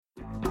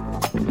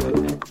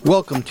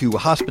Welcome to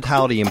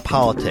Hospitality and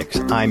Politics.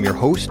 I'm your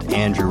host,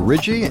 Andrew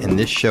Ridgie, and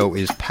this show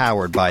is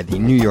powered by the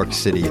New York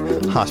City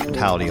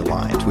Hospitality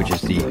Alliance, which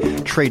is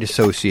the trade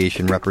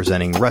association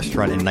representing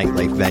restaurant and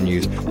nightlife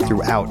venues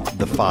throughout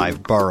the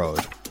 5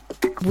 boroughs.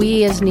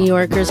 We as New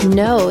Yorkers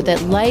know that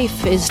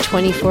life is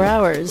 24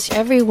 hours.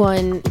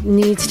 Everyone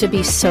needs to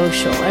be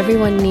social.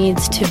 Everyone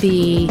needs to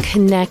be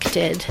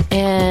connected.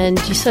 And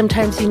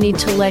sometimes you need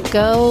to let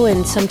go,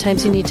 and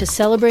sometimes you need to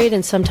celebrate,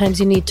 and sometimes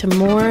you need to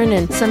mourn,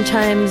 and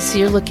sometimes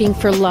you're looking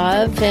for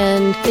love,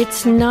 and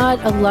it's not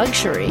a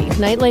luxury.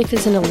 Nightlife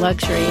isn't a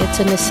luxury, it's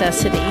a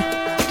necessity.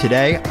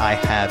 Today, I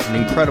have an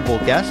incredible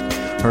guest.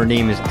 Her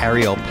name is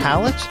Arielle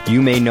Palitz. You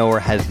may know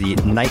her as the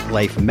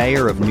Nightlife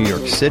Mayor of New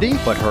York City,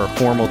 but her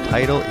formal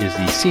title is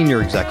the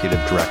Senior Executive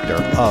Director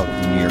of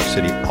the New York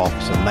City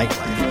Office of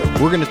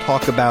Nightlife. We're going to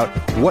talk about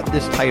what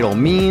this title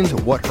means,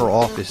 what her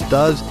office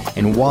does,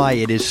 and why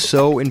it is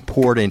so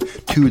important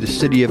to the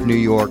city of New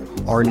York,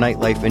 our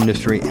nightlife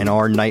industry, and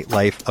our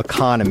nightlife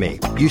economy.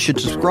 You should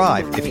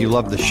subscribe if you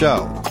love the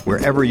show.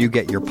 Wherever you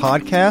get your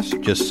podcasts,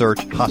 just search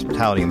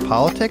Hospitality and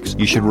Politics.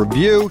 You should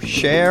review,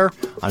 share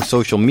on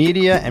social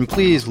media, and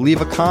please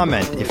leave a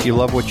comment if you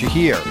love what you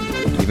hear.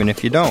 Even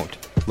if you don't,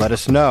 let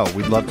us know.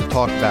 We'd love to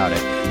talk about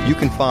it. You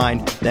can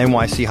find the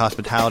NYC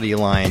Hospitality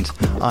Alliance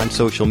on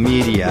social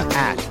media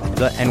at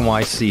the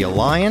NYC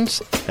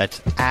Alliance.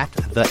 That's at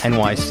the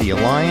NYC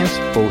Alliance,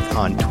 both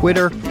on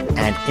Twitter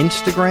and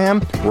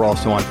Instagram. We're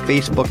also on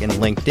Facebook and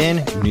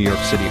LinkedIn, New York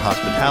City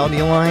Hospitality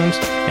Alliance.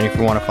 And if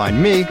you want to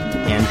find me,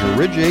 Andrew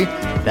Ridgie,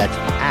 that's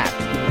at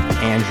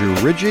Andrew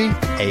Ridgie,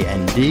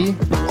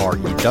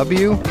 AndrewRigie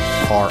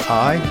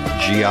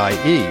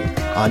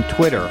on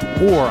Twitter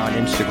or on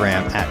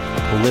Instagram at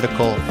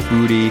Political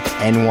Foodie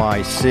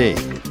NYC.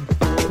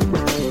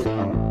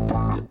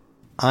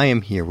 I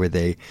am here with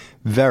a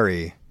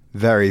very,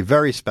 very,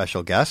 very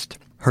special guest.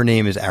 Her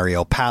name is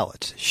Arielle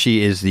Palitz.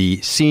 She is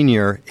the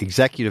Senior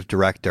Executive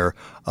Director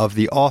of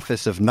the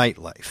Office of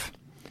Nightlife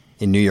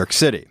in New York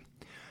City.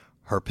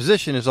 Her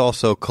position is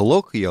also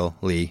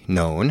colloquially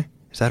known,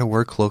 is that a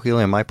word,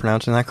 colloquially? Am I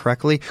pronouncing that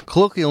correctly?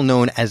 Colloquially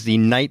known as the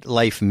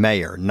Nightlife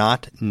Mayor,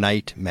 not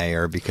Night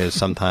Mayor, because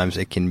sometimes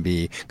it can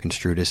be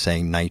construed as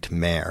saying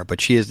Nightmare.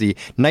 But she is the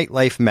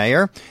Nightlife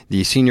Mayor,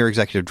 the Senior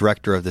Executive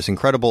Director of this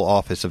incredible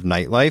Office of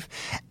Nightlife,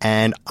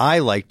 and I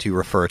like to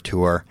refer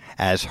to her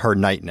as Her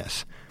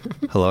Nightness.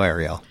 Hello,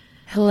 Arielle.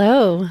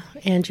 Hello,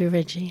 Andrew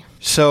Ridgie.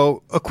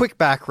 So, a quick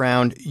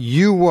background.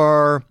 You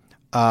were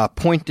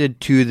appointed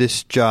to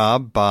this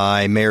job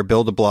by Mayor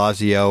Bill de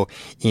Blasio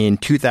in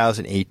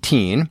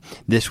 2018.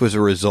 This was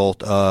a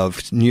result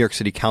of New York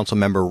City Council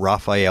member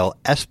Raphael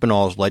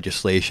Espinal's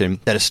legislation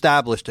that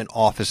established an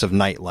Office of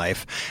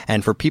Nightlife.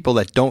 And for people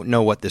that don't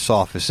know what this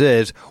office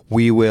is,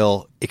 we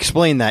will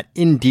explain that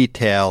in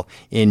detail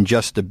in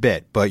just a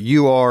bit. But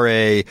you are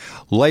a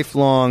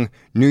lifelong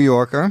New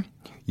Yorker.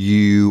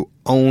 You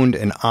owned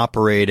and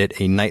operated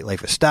a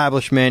nightlife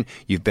establishment.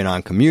 You've been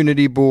on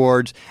community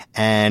boards,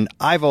 and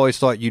I've always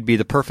thought you'd be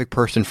the perfect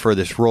person for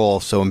this role.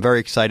 So I'm very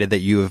excited that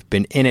you have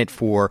been in it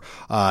for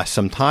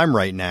some time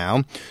right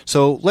now.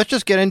 So let's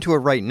just get into it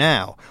right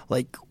now.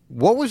 Like,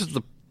 what was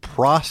the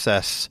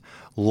process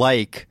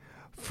like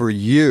for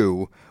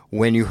you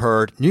when you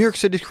heard New York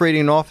City's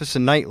creating an Office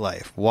of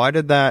Nightlife? Why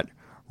did that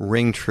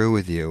ring true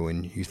with you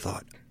and you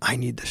thought, I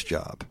need this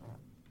job?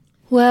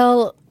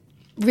 Well,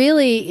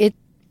 really, it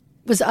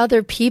was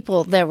other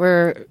people that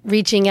were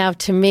reaching out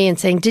to me and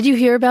saying, did you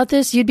hear about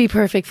this? You'd be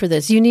perfect for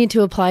this. You need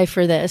to apply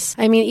for this.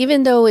 I mean,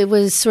 even though it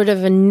was sort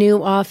of a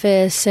new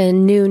office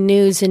and new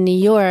news in New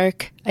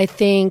York, I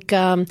think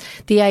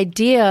the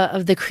idea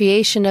of the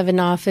creation of an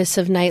Office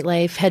of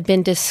Nightlife had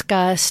been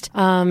discussed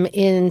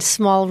in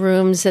small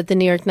rooms at the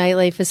New York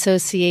Nightlife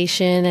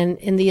Association and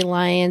in the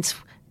Alliance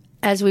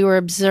as we were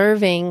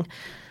observing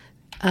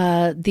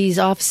these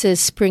offices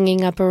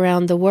springing up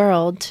around the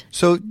world.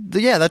 So,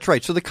 yeah, that's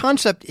right. So the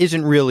concept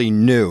isn't really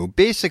new.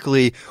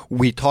 Basically,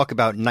 we talk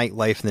about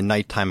nightlife and the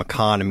nighttime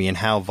economy and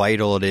how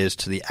vital it is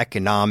to the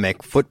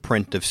economic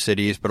footprint of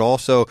cities, but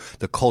also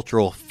the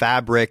cultural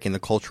fabric and the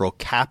cultural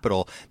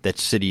capital that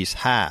cities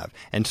have.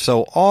 And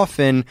so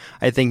often,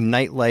 I think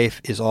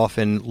nightlife is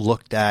often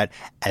looked at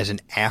as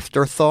an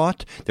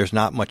afterthought. There's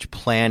not much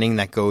planning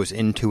that goes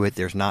into it.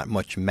 There's not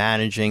much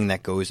managing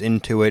that goes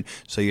into it.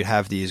 So you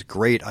have these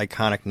great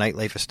iconic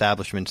nightlife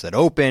establishments that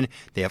open,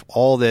 they have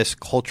all this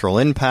cultural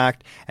impact,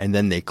 and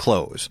then they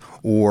close.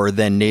 Or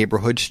then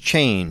neighborhoods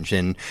change,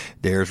 and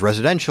there's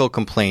residential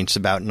complaints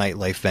about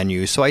nightlife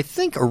venues. So I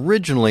think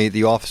originally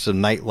the Office of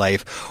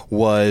Nightlife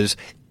was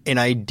an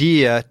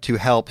idea to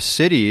help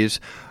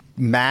cities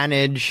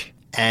manage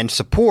and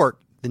support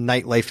the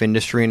nightlife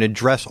industry and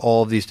address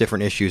all of these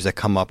different issues that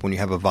come up when you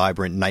have a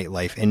vibrant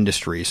nightlife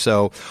industry.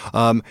 So,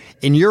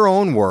 in your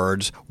own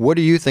words, what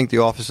do you think the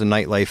Office of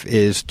Nightlife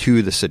is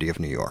to the city of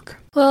New York?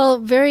 Well,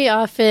 very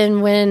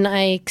often when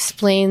I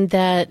explain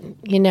that,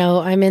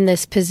 I'm in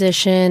this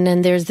position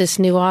and there's this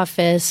new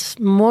office,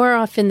 more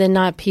often than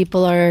not,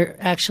 people are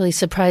actually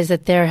surprised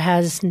that there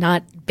has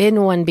not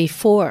been one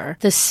before.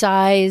 The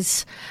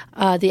size,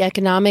 the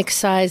economic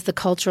size, the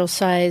cultural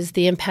size,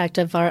 the impact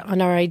on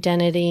our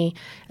identity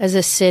as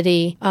a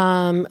city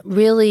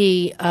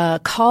really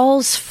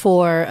calls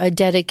for a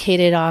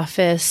dedicated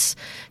office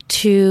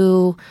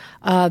to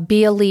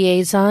be a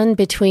liaison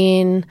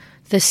between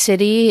the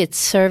city, its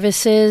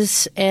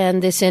services,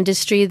 and this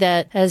industry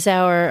that, as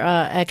our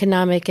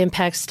economic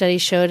impact study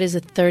showed, is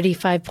a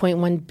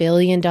 $35.1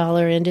 billion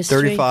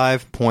industry.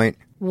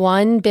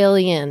 $35.1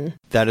 billion.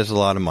 That is a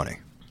lot of money.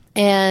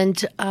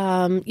 And,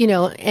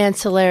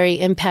 ancillary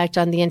impact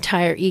on the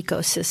entire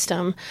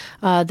ecosystem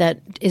that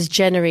is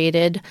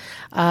generated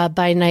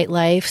by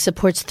nightlife,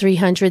 supports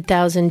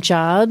 300,000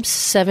 jobs,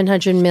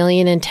 $700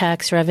 million in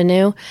tax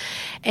revenue.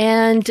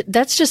 And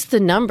that's just the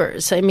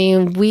numbers. I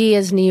mean, we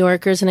as New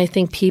Yorkers, and I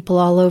think people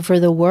all over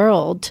the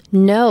world,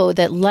 know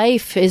that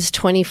life is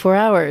 24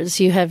 hours.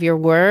 You have your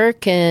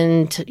work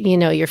and,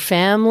 your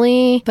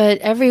family, but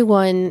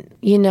everyone,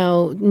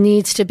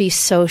 needs to be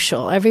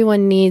social.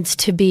 Everyone needs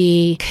to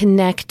be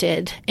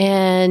connected,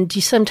 and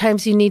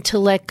sometimes you need to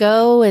let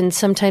go, and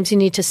sometimes you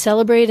need to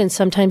celebrate, and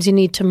sometimes you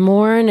need to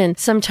mourn, and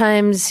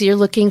sometimes you're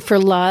looking for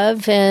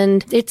love,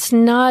 and it's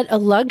not a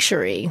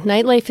luxury.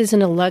 Nightlife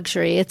isn't a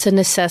luxury, it's a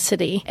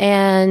necessity.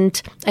 And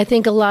I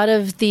think a lot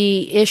of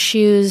the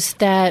issues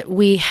that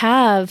we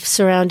have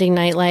surrounding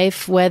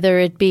nightlife, whether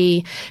it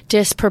be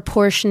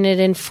disproportionate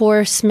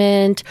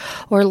enforcement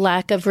or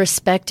lack of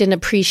respect and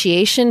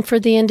appreciation for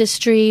the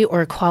industry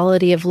or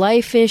quality of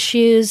life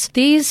issues,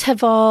 these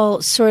have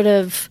all sort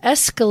of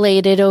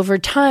escalated over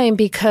time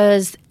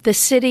because the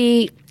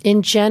city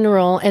in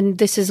general, and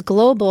this is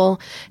global,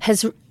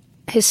 has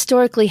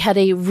historically had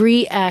a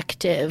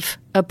reactive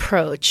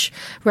approach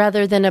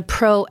rather than a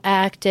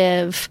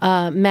proactive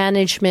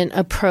management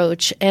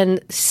approach,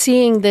 and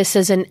seeing this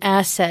as an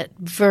asset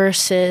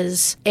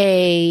versus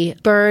a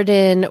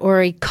burden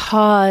or a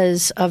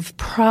cause of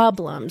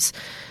problems.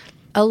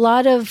 A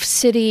lot of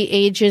city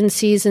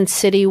agencies and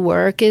city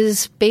work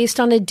is based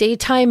on a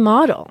daytime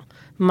model.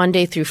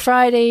 Monday through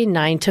Friday,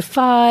 9 to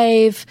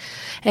 5.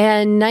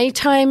 And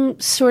nighttime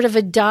sort of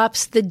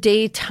adopts the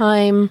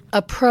daytime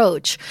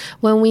approach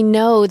when we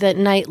know that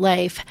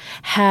nightlife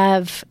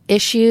have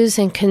issues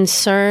and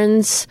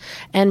concerns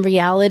and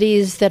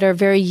realities that are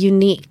very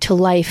unique to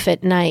life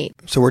at night.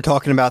 So we're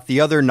talking about the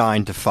other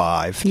 9 to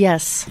 5.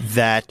 Yes.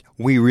 That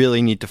we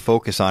really need to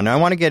focus on. Now, I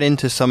want to get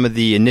into some of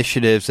the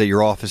initiatives that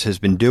your office has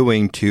been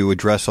doing to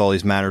address all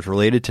these matters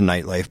related to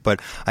nightlife, but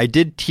I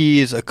did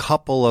tease a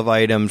couple of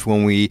items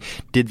when we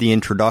did the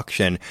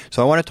introduction.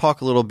 So I want to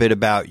talk a little bit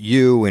about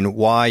you and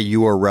why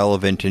you are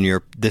relevant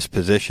in this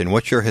position.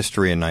 What's your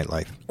history in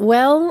nightlife?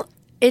 Well,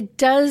 it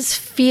does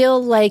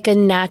feel like a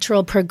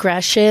natural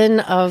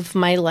progression of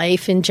my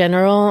life in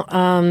general.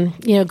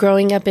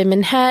 Growing up in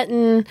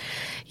Manhattan,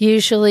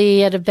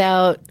 usually at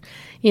about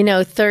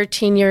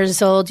 13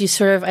 years old,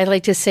 I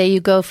like to say you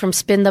go from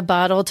spin the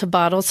bottle to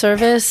bottle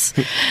service,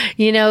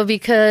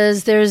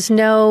 because there's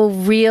no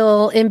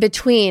real in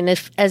between.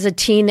 As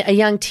a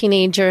young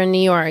teenager in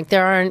New York,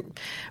 there aren't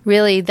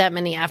really that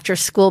many after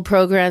school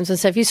programs and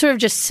stuff. You sort of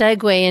just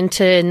segue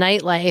into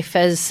nightlife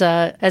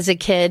as a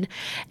kid.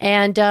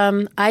 And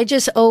I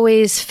just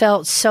always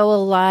felt so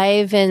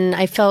alive, and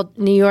I felt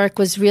New York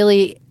was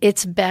really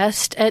its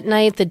best at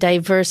night, the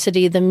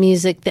diversity, the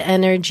music, the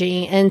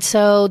energy. And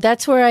so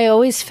that's where I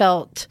always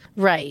felt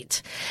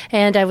right.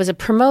 And I was a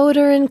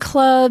promoter in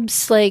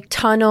clubs like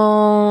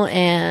Tunnel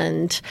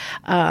and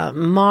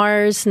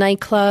Mars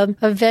nightclub.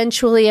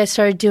 Eventually, I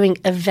started doing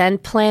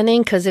event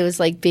planning because it was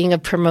like being a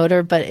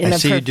promoter, but in I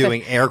see you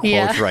doing air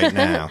quotes right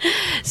now.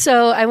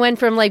 So I went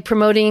from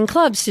promoting in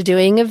clubs to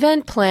doing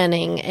event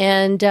planning.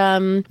 And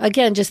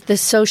again, just the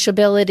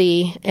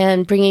sociability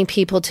and bringing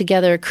people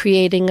together,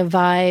 creating a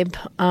vibe.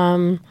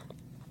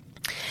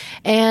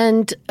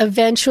 And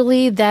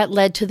eventually that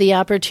led to the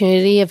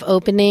opportunity of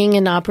opening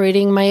and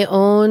operating my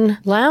own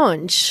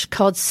lounge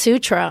called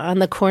Sutra on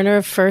the corner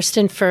of First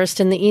and First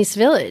in the East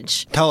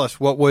Village. Tell us,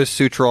 what was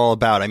Sutra all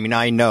about? I mean,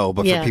 I know,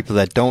 but for people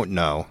that don't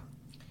know,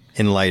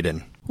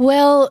 enlighten.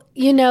 Well,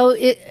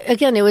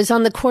 it was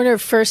on the corner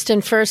of First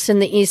and First in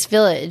the East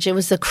Village. It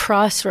was the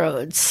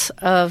crossroads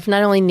of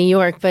not only New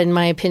York, but in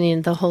my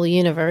opinion, the whole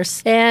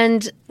universe.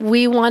 And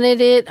I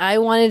wanted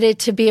it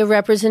to be a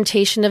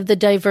representation of the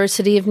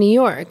diversity of New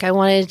York. I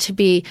wanted it to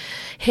be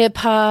hip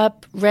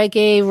hop,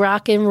 reggae,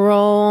 rock and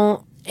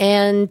roll.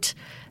 And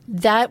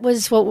that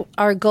was what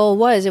our goal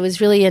was. It was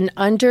really an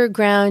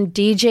underground,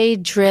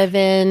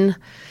 DJ-driven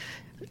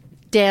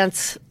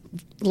dance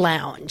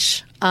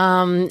lounge.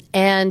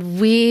 And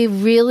we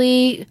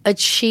really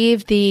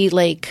achieved the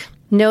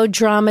no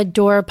drama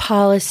door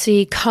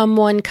policy, come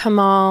one, come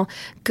all,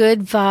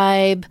 good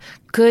vibe,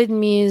 good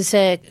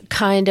music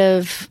kind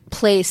of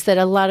place that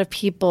a lot of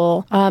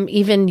people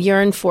even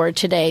yearn for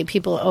today.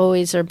 People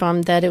always are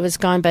bummed that it was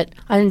gone. But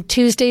on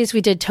Tuesdays, we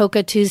did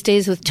Toca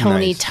Tuesdays with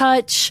Tony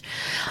Touch.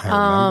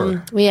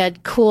 We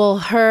had Cool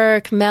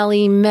Herc,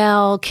 Melly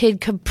Mel, Kid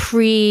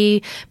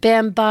Capri,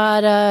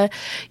 Bambaataa,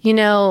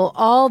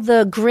 all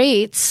the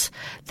greats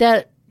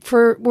that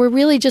were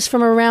really just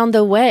from around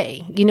the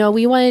way.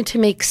 We wanted to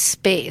make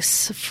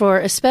space for,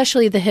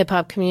 especially the hip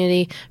hop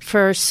community,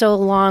 for so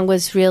long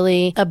was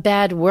really a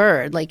bad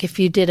word. Like if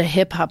you did a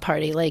hip hop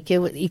party, like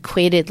it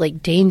equated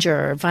like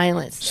danger or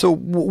violence. So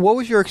what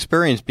was your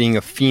experience being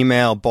a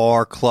female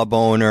bar club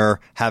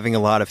owner, having a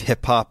lot of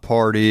hip hop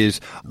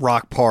parties,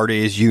 rock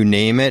parties, you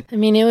name it? I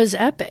mean, it was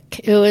epic.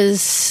 It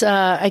was,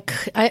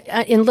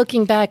 in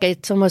looking back,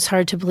 it's almost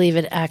hard to believe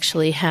it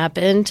actually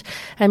happened.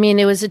 I mean,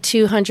 it was a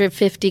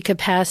 250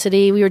 capacity.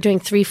 We were doing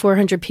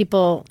 300-400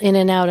 people in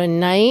and out a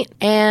night.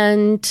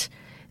 And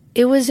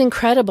it was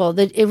incredible.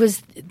 That it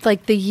was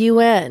like the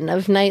UN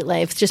of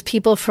nightlife, just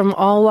people from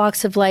all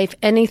walks of life.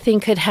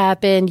 Anything could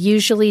happen,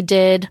 usually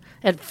did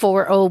at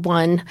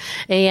 4:01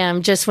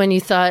 a.m., just when you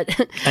thought...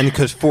 And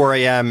because 4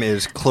 a.m.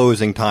 is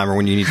closing time or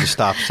when you need to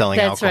stop selling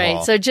that's alcohol. That's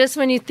right. So just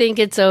when you think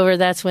it's over,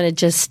 that's when it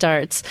just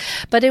starts.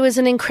 But it was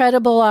an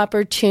incredible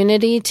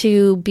opportunity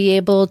to be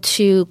able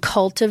to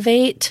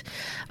cultivate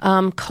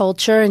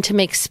culture and to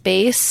make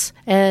space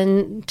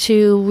and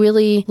to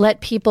really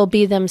let people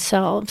be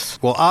themselves.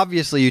 Well,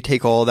 obviously, you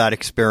take all that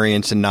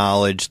experience and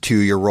knowledge to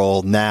your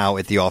role now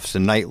at the Office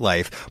of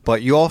Nightlife,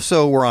 but you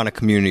also were on a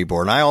community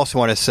board. And I also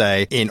want to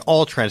say, in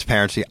all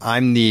transparency,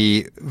 I'm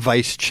the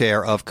vice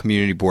chair of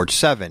Community Board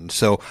 7.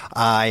 So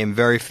I am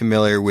very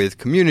familiar with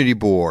community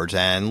boards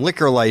and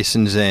liquor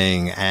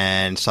licensing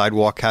and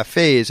sidewalk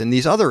cafes and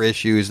these other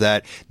issues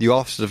that the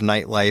Office of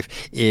Nightlife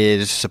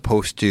is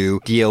supposed to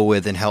deal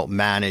with and help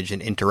manage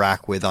and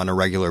interact with on a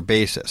regular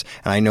basis.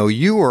 And I know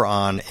you were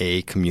on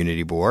a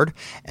community board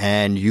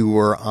and you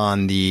were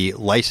on the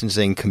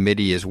licensing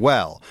committee as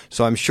well.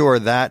 So I'm sure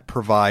that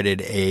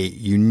provided a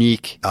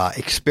unique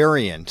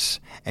experience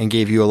and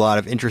gave you a lot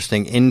of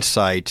interesting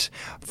insights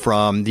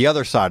from the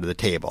other side of the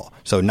table.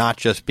 So not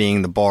just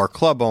being the bar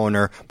club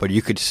owner, but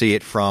you could see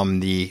it from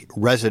the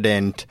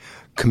resident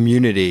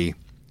community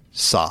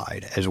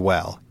side as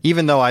well,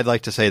 even though I'd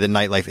like to say that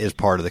nightlife is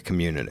part of the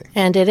community.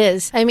 And it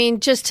is. I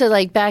mean, just to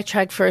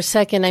backtrack for a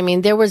second, I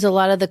mean, there was a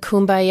lot of the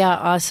kumbaya,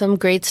 awesome,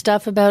 great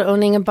stuff about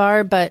owning a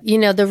bar. But,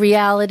 the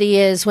reality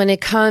is when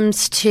it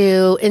comes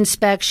to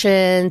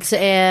inspections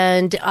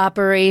and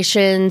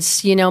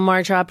operations,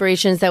 March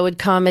operations that would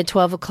come at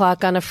 12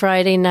 o'clock on a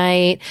Friday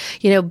night,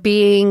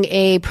 being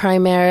a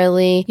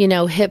primarily,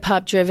 hip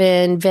hop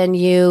driven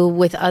venue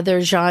with other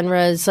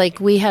genres,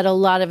 we had a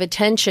lot of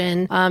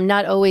attention,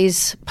 not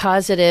always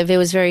positive. It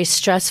was very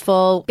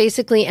stressful.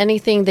 Basically,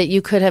 anything that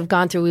you could have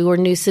gone through, we were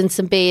nuisance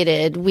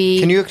abated.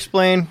 Can you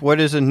explain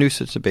what is a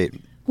nuisance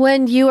abatement?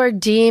 When you are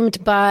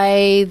deemed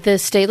by the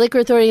State Liquor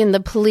Authority and the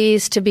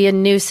police to be a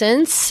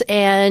nuisance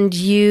and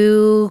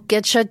you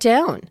get shut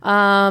down.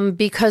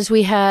 Because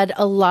we had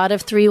a lot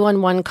of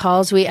 311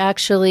 calls. We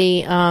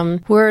actually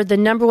were the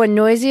number one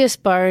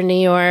noisiest bar in New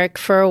York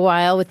for a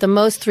while with the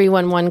most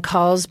 311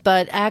 calls.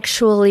 But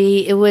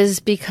actually, it was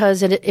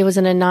because it was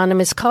an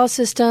anonymous call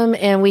system.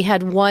 And we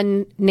had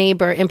one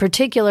neighbor in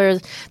particular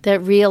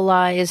that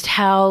realized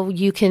how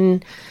you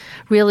can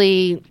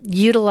really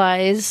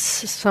utilize,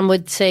 some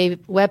would say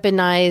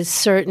weaponize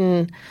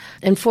certain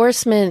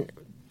enforcement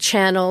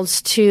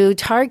channels to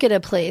target a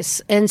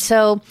place. And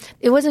so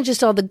it wasn't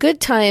just all the good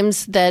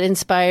times that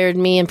inspired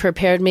me and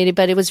prepared me,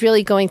 but it was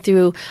really going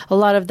through a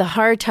lot of the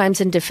hard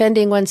times and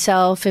defending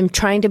oneself and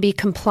trying to be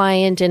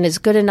compliant and as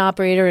good an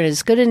operator and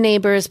as good a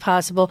neighbor as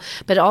possible,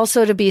 but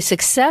also to be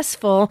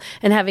successful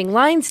and having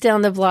lines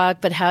down the block.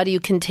 But how do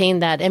you contain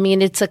that? I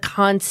mean, it's a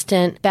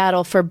constant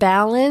battle for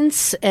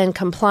balance and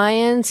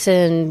compliance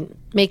and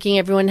making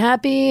everyone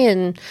happy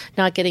and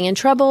not getting in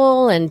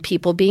trouble and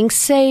people being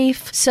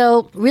safe.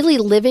 So really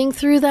living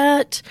through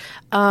that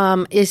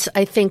is,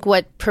 I think,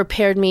 what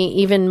prepared me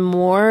even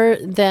more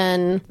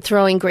than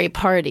throwing great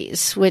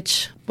parties,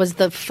 which was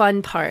the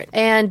fun part.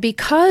 And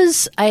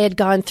because I had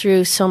gone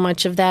through so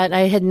much of that,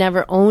 I had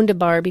never owned a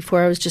bar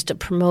before. I was just a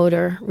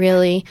promoter,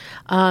 really.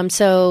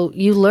 So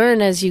you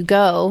learn as you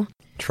go.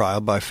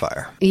 Trial by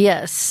fire.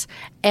 Yes.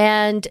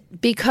 And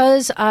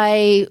because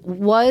I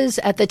was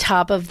at the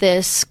top of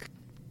this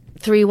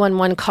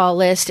 311 call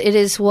list, it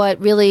is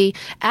what really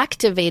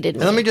activated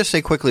me. And let me just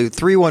say quickly,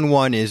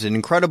 311 is an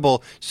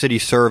incredible city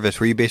service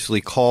where you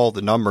basically call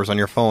the numbers on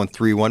your phone,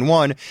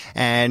 311,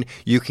 and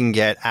you can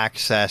get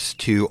access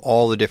to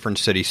all the different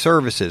city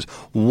services.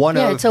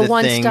 It's a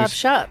one-stop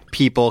shop.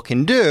 People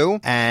can do,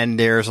 and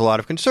there's a lot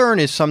of concern,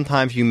 is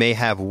sometimes you may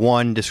have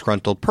one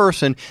disgruntled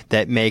person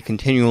that may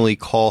continually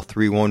call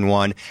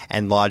 311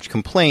 and lodge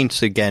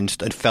complaints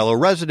against a fellow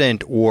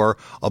resident or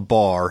a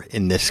bar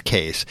in this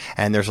case.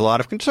 And there's a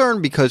lot of concern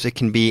concern because it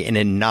can be an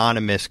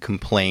anonymous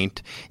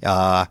complaint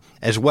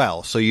as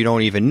well. So you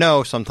don't even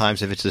know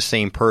sometimes if it's the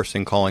same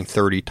person calling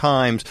 30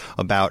 times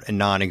about a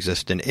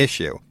non-existent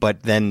issue.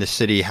 But then the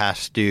city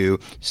has to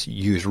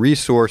use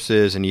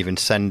resources and even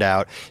send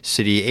out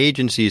city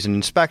agencies and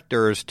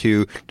inspectors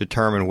to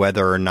determine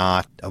whether or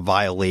not a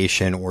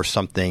violation or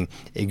something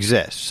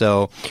exists.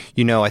 So,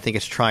 I think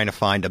it's trying to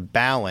find a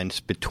balance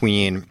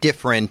between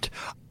different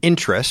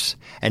interests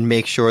and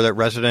make sure that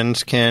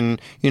residents can,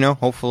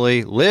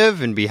 hopefully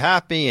live and be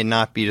happy and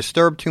not be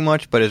disturbed too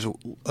much, but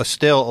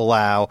still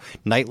allow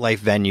nightlife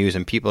venues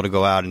and people to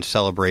go out and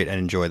celebrate and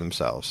enjoy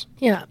themselves.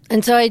 Yeah.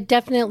 And so I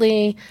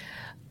definitely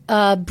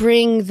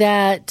bring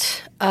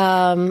that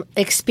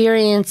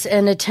experience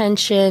and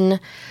attention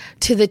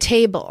to the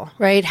table,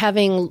 right?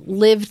 Having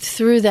lived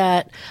through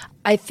that,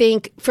 I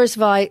think, first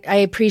of all, I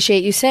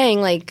appreciate you saying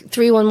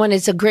 311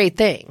 is a great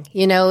thing.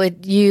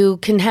 You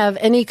can have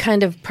any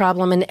kind of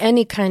problem and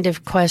any kind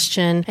of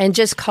question and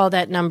just call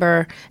that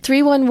number.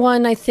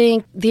 311, I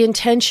think the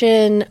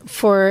intention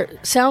for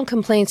sound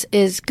complaints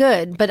is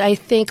good, but I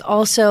think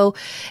also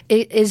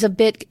it is a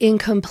bit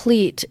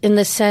incomplete in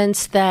the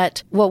sense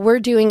that what we're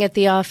doing at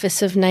the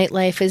Office of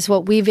Nightlife is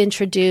what we've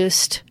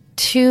introduced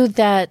to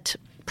that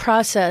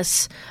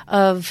process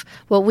of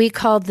what we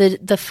call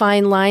the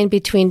fine line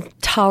between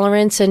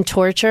tolerance and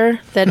torture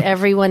that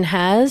everyone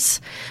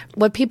has.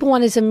 What people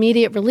want is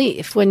immediate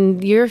relief.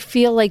 When you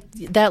feel like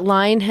that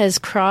line has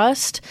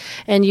crossed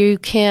and you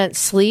can't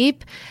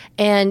sleep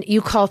and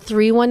you call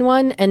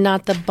 311 and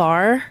not the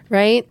bar,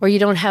 right? Or you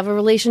don't have a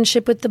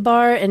relationship with the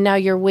bar and now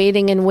you're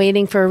waiting and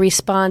waiting for a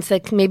response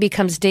that maybe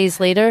comes days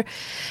later.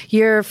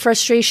 Your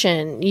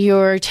frustration,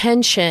 your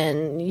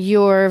tension,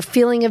 your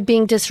feeling of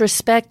being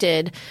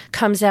disrespected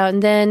comes out,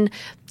 and then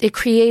it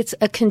creates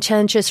a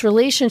contentious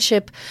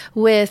relationship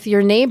with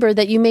your neighbor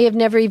that you may have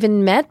never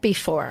even met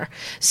before.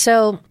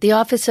 So the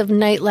Office of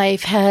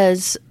Nightlife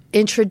has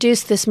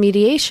introduced this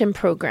mediation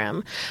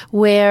program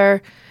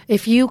where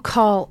if you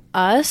call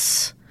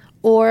us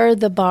or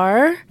the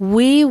bar,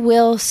 we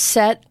will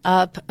set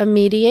up a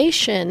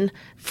mediation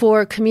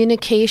for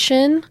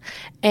communication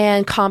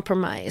and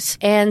compromise.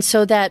 And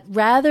so that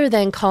rather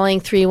than calling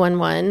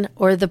 311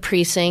 or the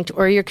precinct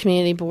or your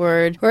community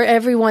board or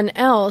everyone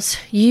else,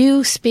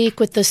 you speak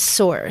with the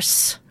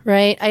source.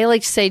 Right? I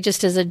like to say,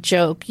 just as a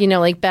joke,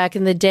 like back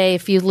in the day,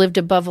 if you lived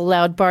above a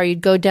loud bar,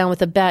 you'd go down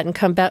with a bat and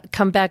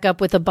come back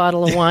up with a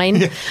bottle of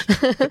wine.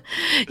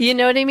 You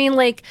know what I mean?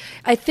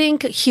 I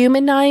think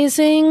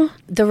humanizing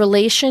the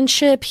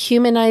relationship,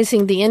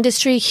 humanizing the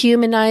industry,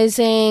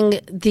 humanizing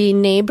the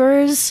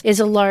neighbors is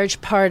a large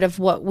part of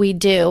what we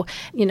do.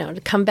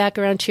 To come back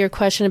around to your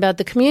question about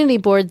the community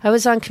board, I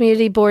was on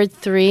community board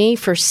 3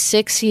 for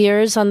 6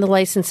 years on the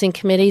licensing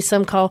committee.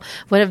 Some call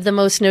one of the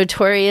most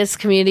notorious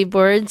community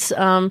boards.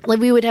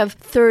 We would have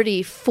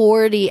 30,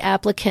 40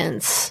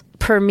 applicants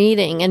per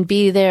meeting and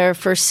be there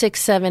for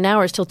 6-7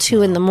 hours till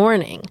 2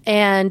 a.m.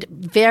 And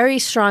very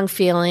strong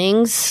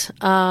feelings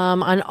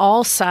on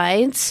all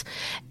sides.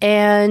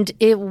 And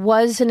it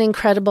was an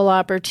incredible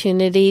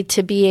opportunity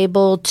to be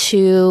able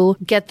to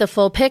get the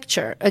full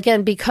picture.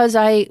 Again, because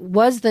I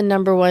was the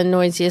number one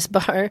noisiest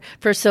bar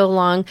for so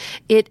long,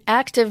 it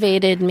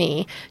activated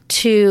me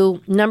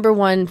to, number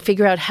one,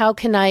 figure out how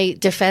can I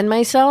defend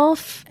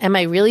myself? Am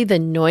I really the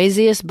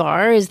noisiest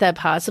bar? Is that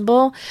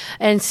possible?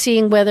 And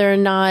seeing whether or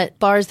not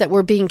bars that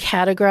were being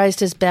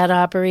categorized as bad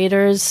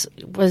operators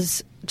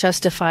was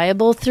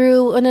justifiable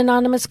through an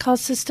anonymous call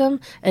system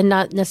and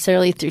not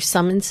necessarily through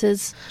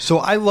summonses. So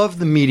I love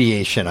the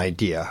mediation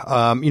idea.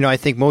 I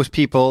think most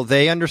people,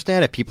 they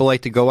understand it. People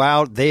like to go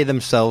out. They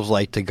themselves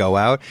like to go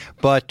out.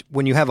 But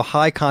when you have a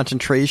high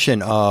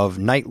concentration of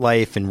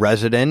nightlife and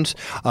residents,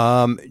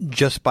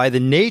 just by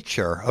the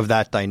nature of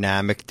that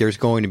dynamic, there's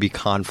going to be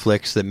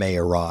conflicts that may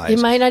arise. It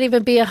might not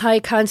even be a high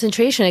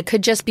concentration. It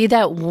could just be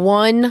that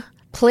one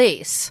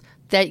place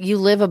that you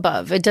live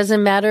above. It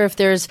doesn't matter if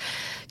there's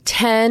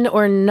 10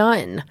 or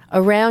none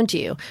around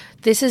you.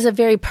 This is a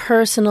very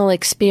personal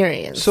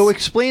experience. So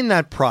explain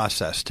that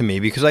process to me,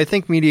 because I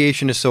think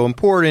mediation is so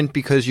important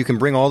because you can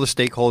bring all the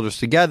stakeholders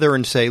together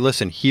and say,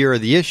 listen, here are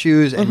the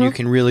issues, and you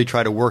can really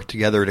try to work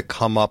together to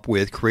come up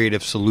with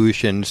creative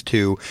solutions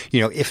to,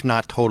 if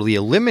not totally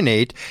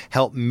eliminate,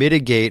 help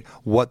mitigate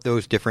what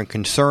those different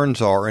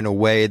concerns are in a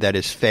way that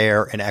is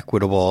fair and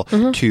equitable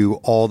to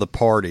all the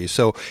parties.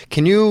 So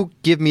can you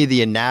give me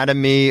the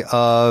anatomy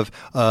of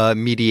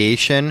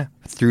mediation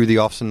through the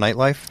Office of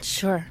Nightlife?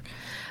 Sure.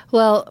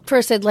 Well,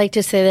 first, I'd like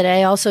to say that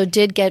I also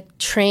did get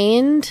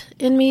trained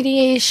in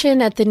mediation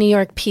at the New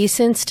York Peace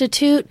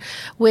Institute,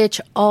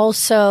 which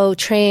also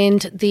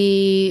trained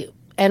the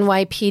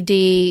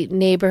NYPD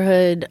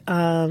neighborhood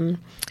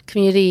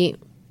community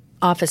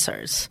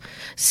officers.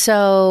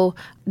 So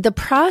the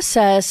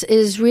process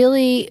is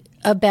really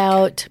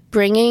about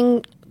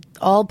bringing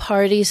all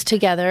parties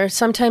together.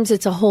 Sometimes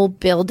it's a whole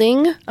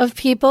building of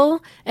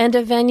people and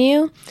a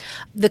venue.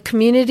 The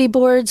community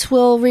boards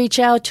will reach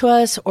out to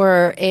us,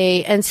 or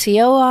a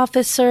NCO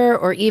officer,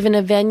 or even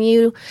a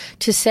venue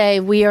to say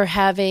we are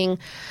having,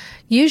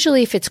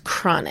 Usually if it's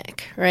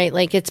chronic, right?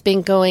 Like it's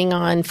been going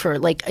on for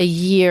like a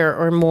year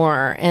or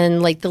more,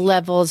 and like the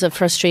levels of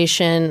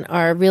frustration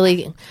have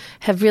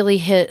really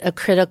hit a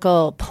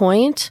critical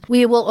point,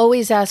 we will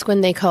always ask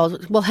when they call,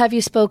 well, have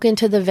you spoken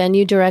to the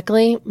venue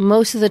directly?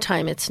 Most of the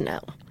time it's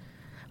no,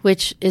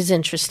 which is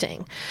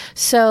interesting.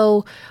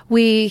 So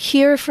we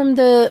hear from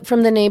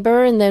the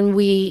neighbor, and then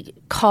we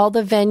call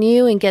the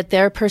venue and get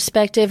their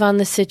perspective on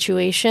the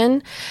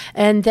situation.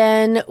 And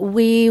then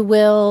we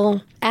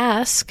will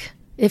ask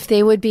if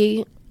they would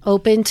be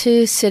open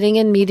to sitting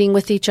and meeting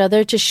with each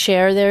other to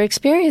share their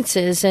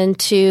experiences and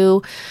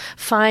to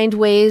find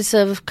ways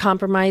of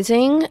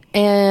compromising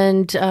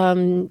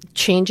and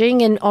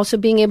changing, and also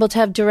being able to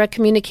have direct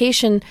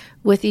communication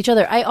with each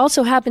other. I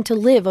also happen to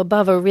live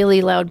above a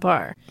really loud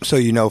bar. So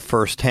you know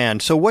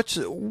firsthand. So what's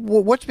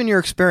been your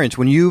experience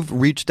when you've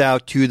reached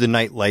out to the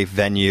nightlife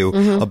venue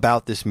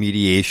about this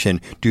mediation?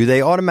 Do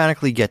they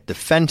automatically get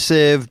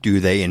defensive? Do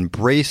they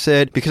embrace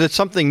it? Because it's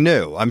something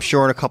new. I'm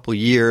sure in a couple of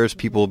years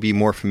people will be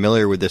more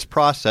familiar with this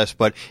process,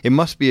 but it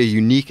must be a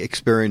unique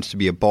experience to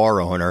be a bar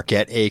owner,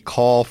 get a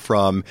call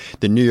from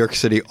the New York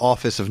City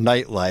Office of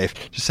Nightlife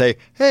to say,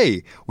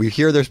 hey, we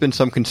hear there's been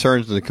some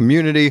concerns in the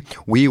community.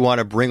 We want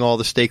to bring all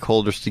the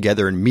stakeholders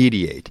together and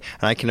mediate.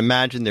 And I can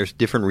imagine there's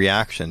different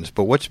reactions,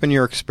 but what's been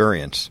your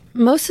experience?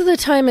 Most of the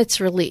time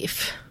it's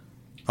relief.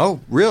 Oh,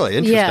 really?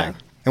 Interesting. Yeah.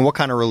 And what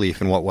kind of relief?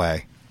 In what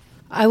way?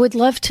 I would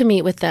love to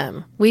meet with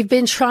them. We've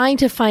been trying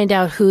to find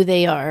out who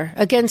they are.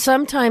 Again,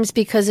 sometimes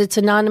because it's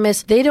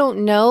anonymous, they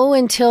don't know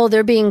until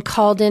they're being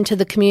called into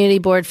the community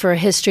board for a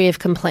history of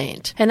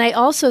complaint. And I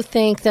also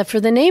think that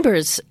for the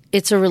neighbors,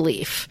 it's a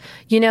relief.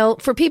 You know,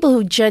 for people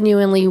who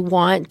genuinely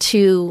want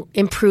to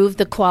improve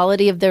the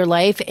quality of their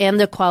life and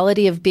the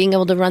quality of being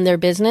able to run their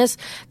business,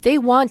 they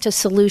want a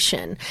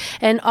solution.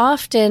 And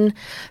often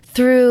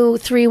through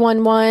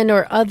 311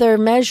 or other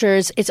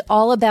measures, it's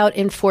all about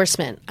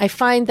enforcement. I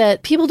find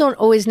that people don't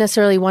always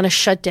necessarily want to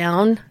shut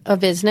down a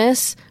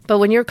business, but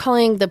when you're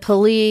calling the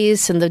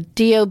police and the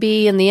DOB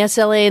and the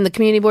SLA and the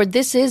community board,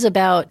 this is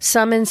about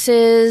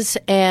summonses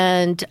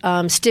and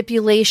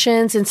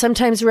stipulations and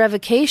sometimes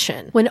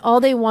revocation, when all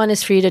they want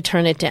is for you to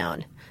turn it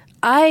down.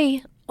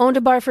 I owned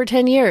a bar for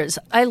 10 years.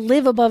 I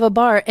live above a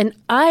bar, and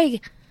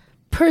I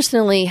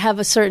personally have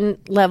a certain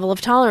level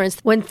of tolerance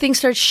when things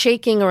start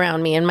shaking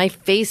around me and my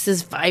face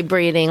is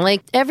vibrating.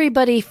 Like,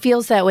 everybody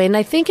feels that way. And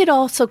I think it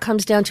also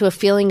comes down to a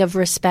feeling of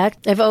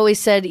respect. I've always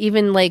said,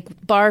 even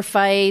like bar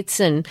fights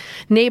and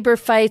neighbor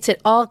fights,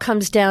 it all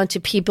comes down to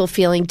people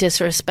feeling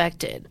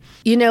disrespected.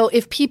 You know,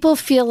 if people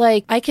feel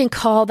like I can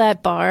call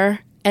that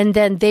bar and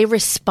then they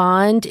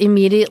respond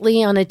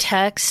immediately on a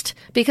text,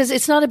 because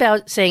it's not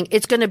about saying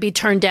it's going to be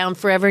turned down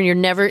forever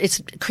and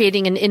it's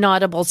creating an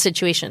inaudible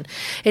situation.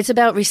 It's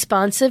about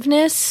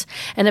responsiveness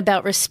and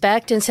about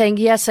respect and saying,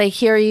 yes, I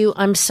hear you,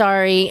 I'm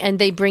sorry, and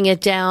they bring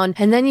it down.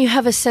 And then you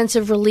have a sense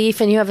of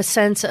relief and you have a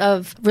sense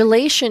of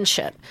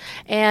relationship.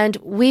 And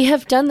we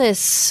have done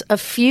this a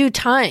few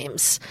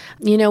times.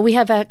 You know, we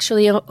have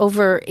actually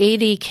over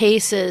 80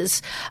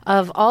 cases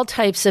of all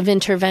types of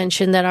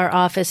intervention that our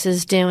office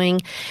is doing.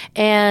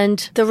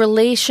 And the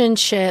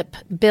relationship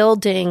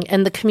building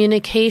and the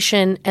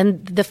communication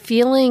and the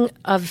feeling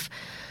of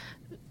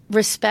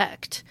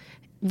respect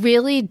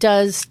really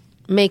does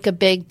make a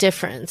big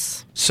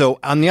difference. So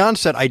on the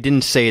onset, I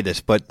didn't say this,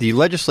 but the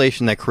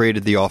legislation that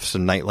created the Office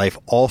of Nightlife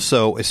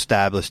also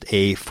established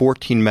a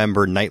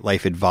 14-member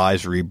Nightlife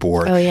Advisory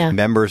Board,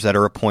 members that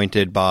are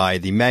appointed by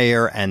the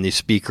mayor and the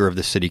speaker of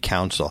the city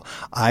council.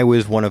 I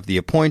was one of the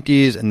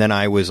appointees, and then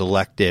I was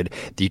elected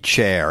the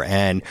chair.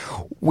 And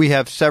we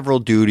have several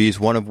duties,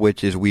 one of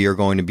which is we are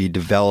going to be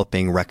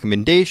developing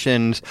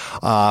recommendations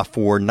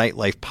for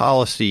nightlife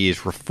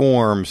policies,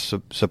 reforms,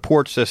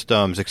 support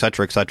systems, et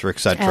cetera, et cetera, et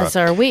cetera. As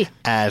are we.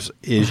 As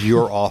is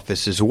your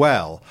office as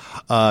well.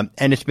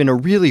 And it's been a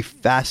really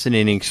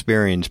fascinating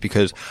experience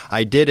because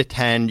I did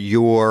attend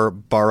your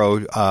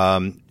borough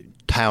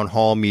town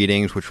hall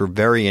meetings, which were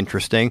very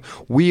interesting.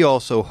 We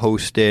also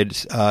hosted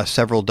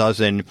several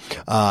dozen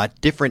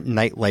different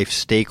nightlife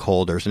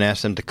stakeholders and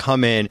asked them to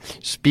come in,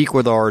 speak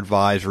with our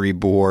advisory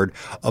board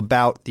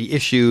about the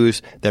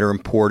issues that are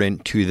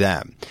important to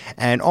them.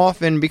 And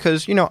often,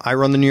 because, you know, I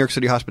run the New York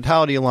City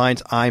Hospitality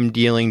Alliance, I'm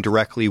dealing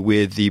directly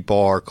with the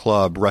bar,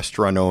 club,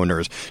 restaurant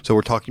owners. So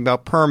we're talking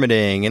about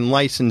permitting and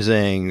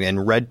licensing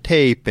and red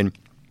tape and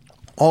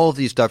all of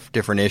these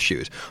different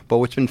issues. But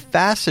what's been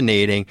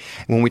fascinating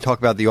when we talk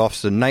about the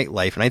Office of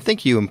Nightlife, and I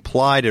think you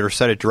implied it or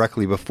said it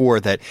directly before,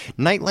 that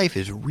nightlife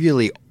is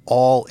really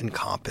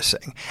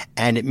all-encompassing,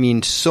 and it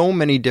means so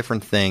many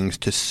different things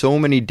to so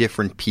many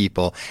different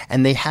people,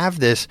 and they have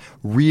this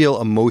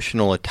real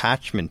emotional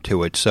attachment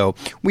to it. So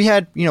we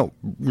had, you know,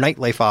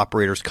 nightlife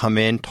operators come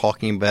in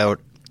talking about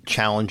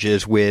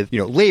challenges with,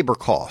 labor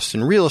costs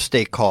and real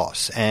estate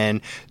costs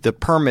and the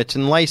permits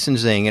and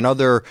licensing and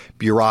other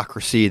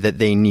bureaucracy that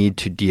they need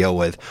to deal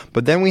with.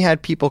 But then we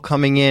had people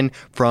coming in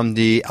from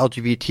the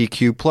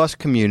LGBTQ plus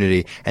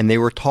community, and they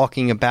were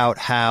talking about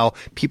how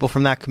people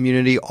from that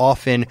community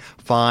often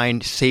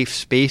find safe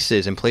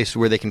spaces and places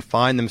where they can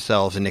find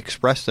themselves and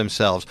express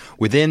themselves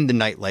within the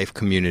nightlife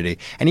community.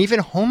 And even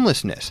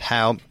homelessness,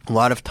 how a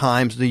lot of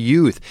times the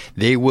youth,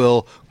 they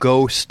will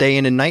go stay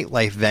in a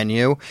nightlife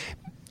venue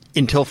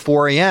until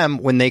 4 a.m.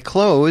 when they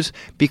close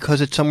because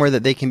it's somewhere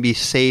that they can be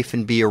safe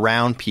and be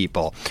around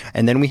people.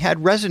 And then we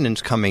had residents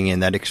coming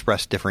in that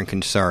expressed different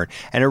concern.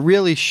 And it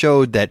really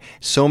showed that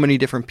so many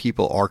different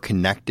people are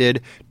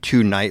connected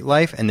to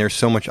nightlife, and there's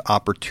so much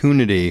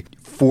opportunity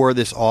for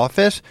this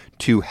office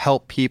to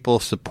help people,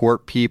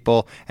 support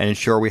people, and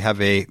ensure we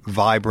have a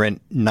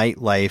vibrant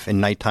nightlife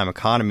and nighttime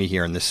economy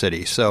here in the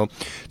city. So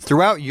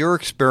throughout your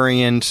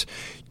experience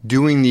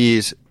doing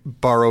these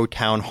borough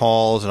town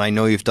halls, and I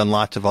know you've done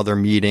lots of other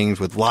meetings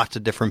with lots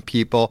of different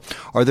people,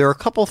 are there a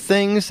couple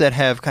things that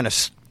have kind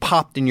of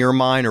popped in your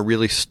mind or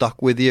really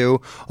stuck with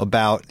you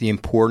about the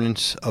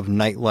importance of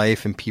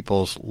nightlife in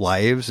people's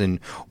lives and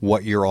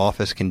what your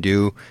office can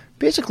do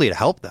basically to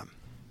help them?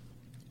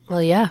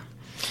 Well, yeah.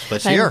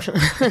 Let's hear.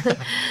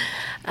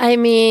 I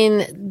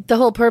mean, the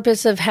whole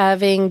purpose of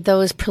having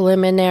those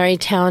preliminary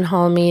town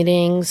hall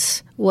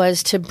meetings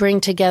was to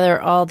bring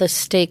together all the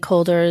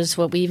stakeholders,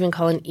 what we even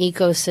call an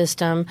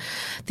ecosystem,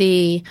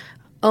 the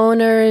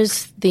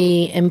owners,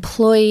 the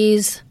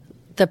employees,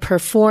 the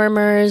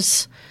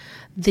performers,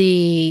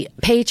 the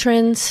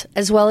patrons,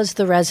 as well as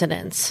the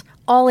residents,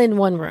 all in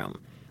one room,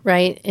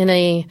 right? In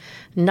a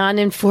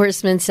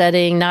non-enforcement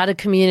setting, not a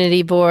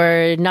community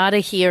board, not a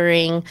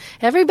hearing,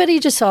 everybody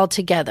just all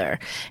together.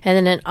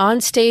 And then on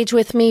stage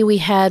with me, we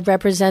had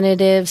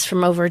representatives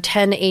from over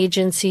 10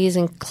 agencies,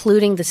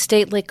 including the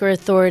State Liquor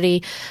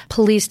Authority,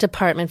 Police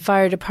Department,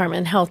 Fire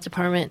Department, Health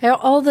Department,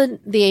 all the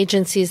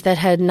agencies that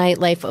had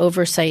nightlife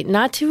oversight,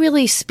 not to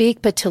really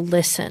speak, but to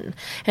listen,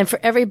 and for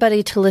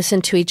everybody to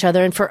listen to each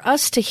other, and for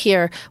us to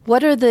hear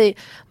what are the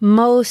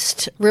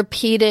most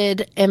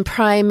repeated and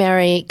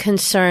primary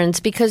concerns,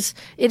 because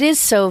it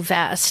is so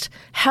vast.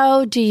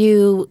 How do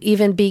you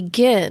even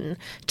begin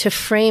to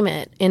frame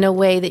it in a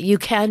way that you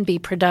can be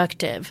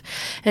productive?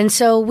 And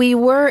so we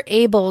were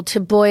able to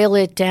boil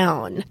it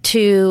down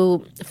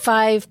to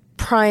 5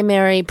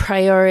 primary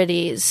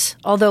priorities,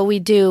 although we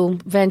do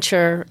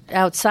venture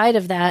outside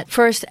of that.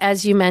 First,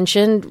 as you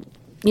mentioned,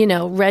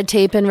 red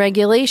tape and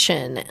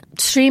regulation,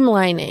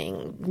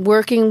 streamlining,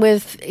 working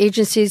with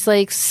agencies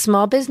like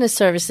Small Business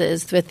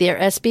Services with their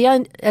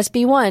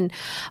SB1,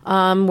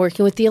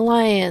 working with the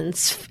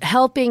Alliance,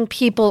 helping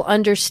people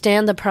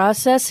understand the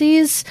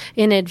processes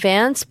in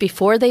advance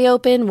before they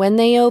open, when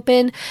they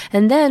open,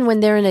 and then when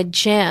they're in a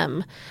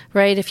jam,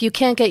 right? If you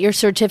can't get your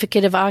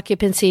certificate of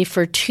occupancy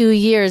for 2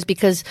 years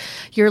because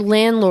your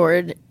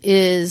landlord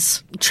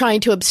is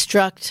trying to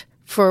obstruct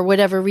for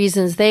whatever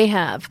reasons they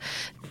have,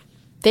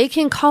 they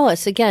can call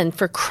us, again,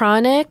 for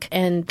chronic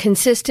and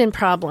consistent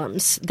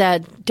problems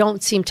that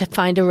don't seem to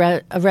find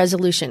a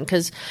resolution,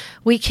 because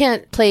we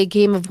can't play a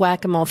game of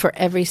whack-a-mole for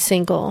every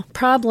single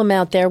problem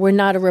out there. We're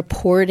not a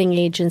reporting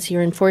agency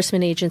or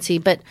enforcement agency,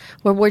 but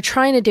what we're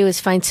trying to do is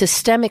find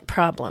systemic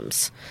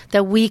problems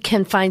that we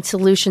can find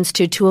solutions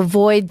to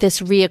avoid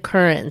this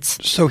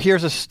reoccurrence. So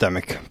here's a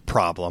systemic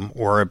problem,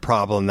 or a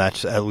problem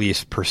that's at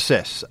least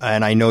persists.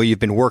 And I know you've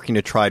been working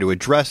to try to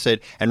address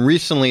it. And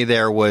recently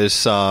there was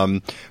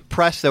some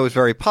press that was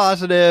very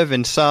positive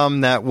and some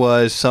that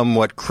was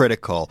somewhat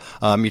critical.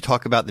 You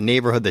talk about the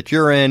neighborhood that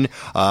you're in,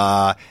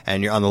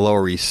 and you're on the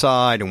Lower East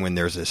Side, and when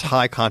there's this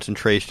high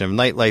concentration of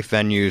nightlife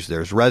venues,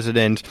 there's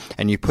residents,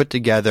 and you put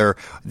together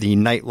the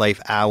Nightlife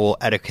Owl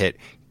Etiquette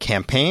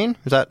campaign.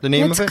 Is that the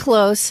name of it? It's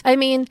close. I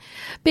mean,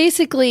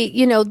 basically,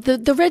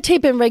 the red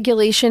tape and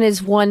regulation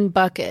is one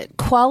bucket.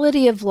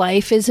 Quality of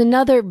life is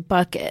another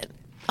bucket.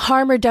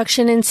 Harm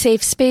reduction in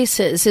safe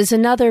spaces is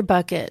another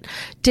bucket.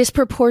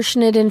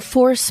 Disproportionate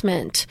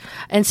enforcement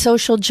and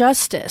social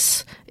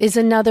justice is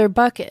another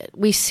bucket.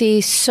 We see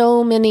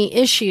so many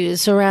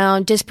issues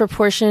around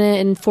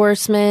disproportionate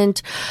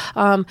enforcement,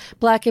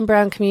 Black and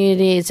brown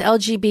communities,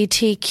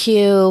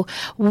 LGBTQ,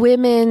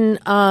 women,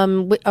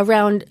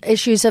 around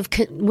issues of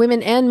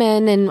women and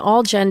men and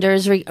all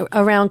genders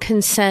around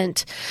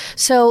consent.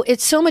 So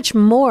it's so much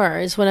more,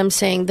 is what I'm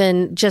saying,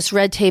 than just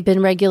red tape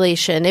and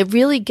regulation. It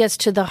really gets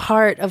to the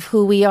heart of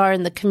who we are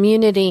in the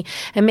community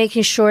and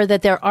making sure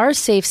that there are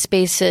safe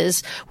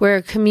spaces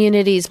where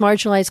communities,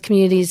 marginalized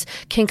communities,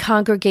 can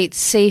congregate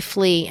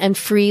safely and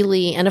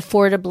freely and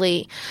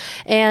affordably.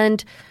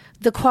 And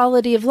the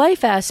quality of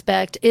life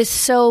aspect is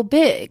so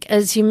big,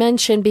 as you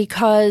mentioned,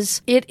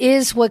 because it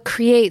is what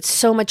creates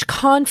so much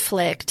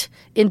conflict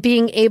in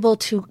being able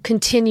to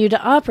continue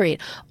to operate.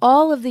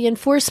 All of the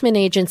enforcement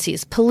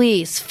agencies,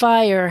 police,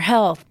 fire,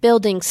 health,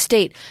 building,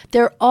 state,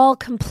 they're all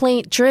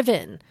complaint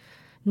driven.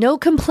 No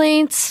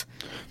complaints.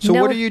 So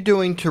what are you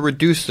doing to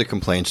reduce the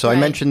complaints? So I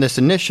mentioned this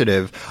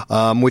initiative,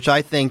 which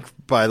I think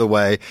by the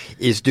way,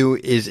 is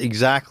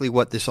exactly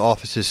what this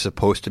office is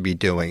supposed to be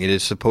doing. It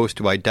is supposed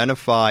to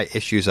identify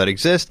issues that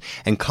exist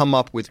and come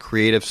up with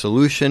creative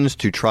solutions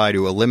to try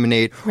to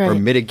eliminate or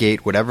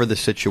mitigate whatever the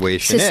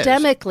situation is.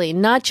 Systemically,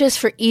 not just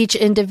for each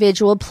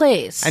individual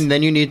place. And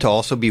then you need to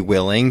also be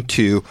willing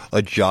to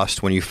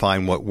adjust when you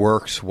find what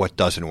works, what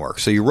doesn't work.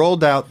 So you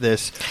rolled out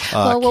this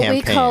what campaign.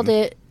 We called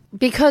it,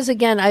 because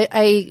again,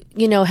 I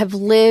have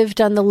lived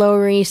on the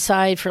Lower East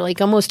Side for like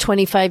almost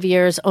 25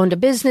 years, owned a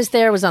business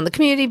there, was on the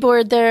community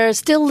board there,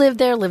 still live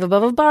there, live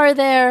above a bar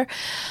there.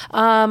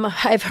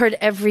 I've heard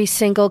every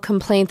single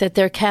complaint that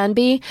there can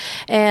be.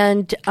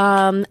 And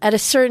at a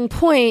certain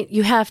point,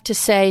 you have to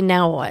say,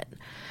 now what?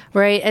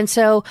 Right? And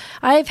so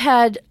I've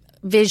had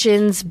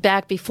visions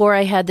back before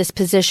I had this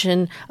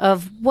position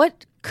of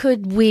what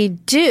could we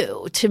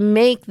do to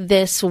make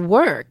this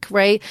work,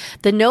 right?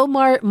 The no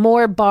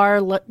more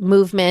bar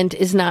movement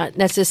is not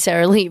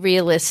necessarily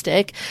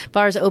realistic.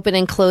 Bars open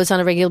and close on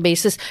a regular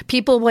basis.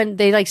 People, when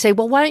they say,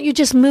 well, why don't you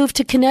just move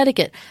to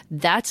Connecticut?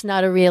 That's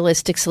not a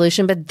realistic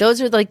solution, but those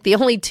are like the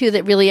only two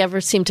that really ever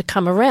seem to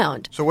come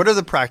around. So what are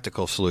the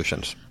practical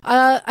solutions?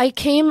 I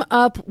came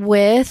up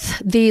with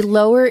the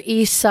Lower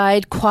East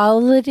Side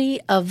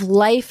Quality of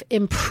Life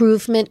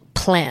Improvement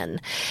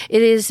Plan.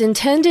 It is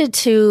intended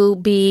to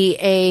be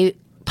a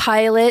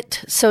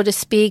pilot, so to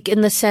speak,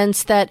 in the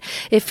sense that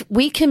if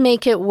we can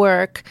make it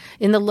work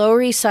in the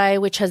Lower East Side,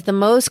 which has the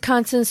most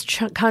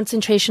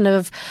concentration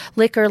of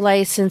liquor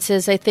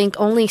licenses, I think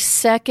only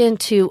second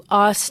to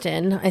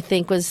Austin, I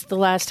think was the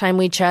last time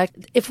we checked.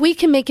 If we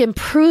can make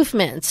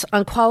improvements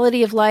on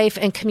quality of life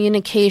and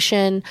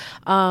communication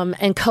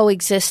and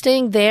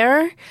coexisting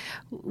there,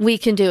 we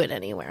can do it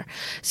anywhere.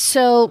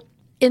 So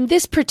in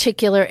this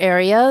particular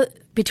area,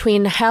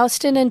 between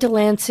Houston and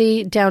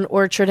Delancey, down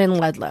Orchard and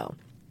Ludlow,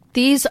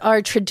 these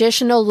are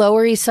traditional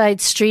Lower East Side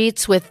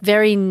streets with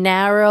very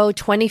narrow,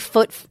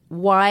 20-foot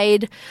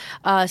wide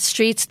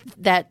streets,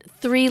 that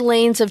 3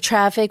 lanes of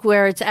traffic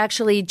where it's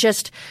actually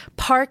just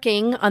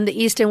parking on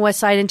the east and west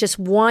side and just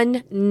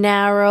one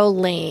narrow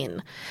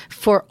lane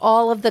for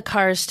all of the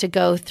cars to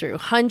go through.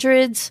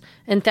 Hundreds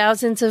and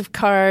thousands of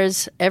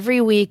cars every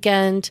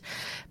weekend,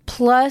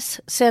 plus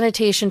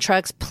sanitation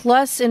trucks,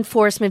 plus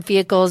enforcement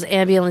vehicles,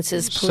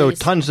 ambulances, police. So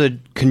tons of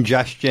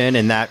congestion,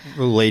 and that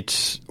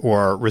relates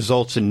or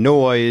results in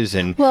noise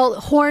and... Well,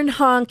 horn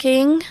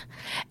honking,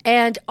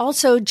 and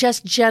also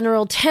just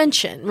general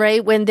tension,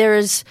 right? When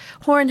there's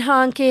horn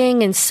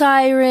honking and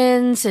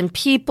sirens and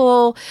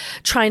people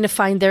trying to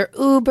find their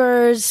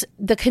Ubers,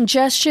 the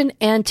congestion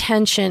and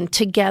tension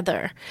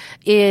together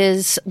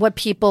is what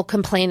people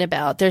complain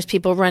about. There's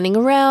people running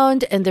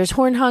around, and there's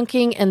horn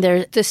honking, and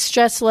there's the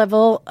stress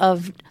level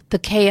of the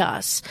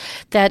chaos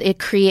that it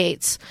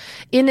creates.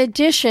 In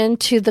addition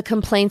to the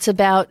complaints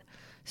about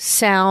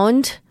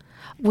sound,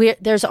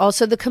 there's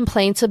also the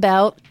complaints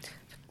about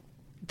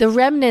the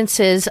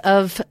remnants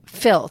of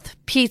filth,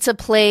 pizza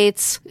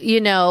plates,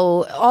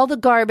 all the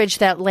garbage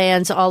that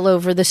lands all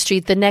over the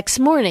street the next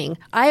morning.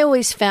 I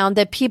always found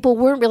that people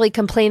weren't really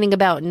complaining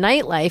about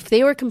nightlife.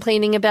 They were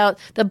complaining about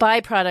the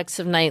byproducts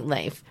of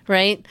nightlife,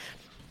 right?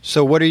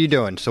 So what are you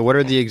doing? So what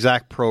are the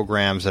exact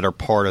programs that are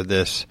part of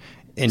this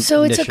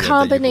So it's a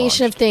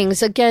combination of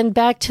things. Again,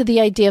 back to the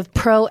idea of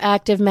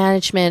proactive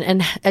management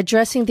and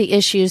addressing the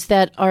issues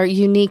that are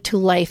unique to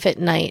life at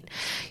night.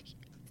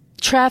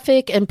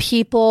 Traffic and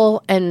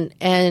people and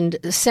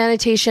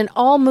sanitation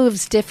all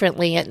moves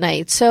differently at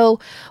night. So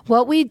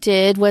what we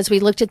did was we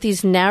looked at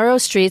these narrow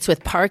streets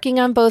with parking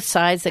on both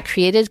sides that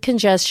created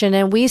congestion,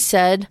 and we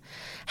said,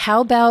 how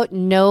about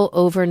no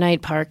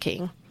overnight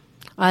parking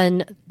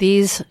on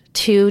these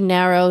 2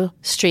 narrow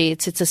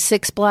streets? It's a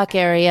 6-block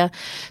area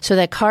so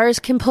that cars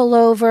can pull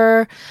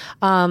over,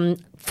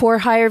 for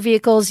hire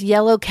vehicles,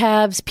 yellow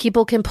cabs,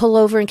 people can pull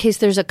over in case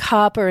there's a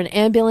cop or an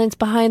ambulance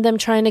behind them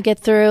trying to get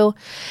through.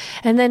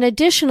 And then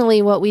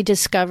additionally, what we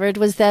discovered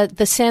was that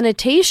the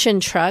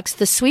sanitation trucks,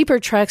 the sweeper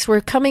trucks,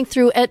 were coming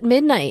through at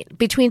midnight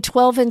between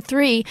 12 and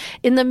 3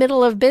 in the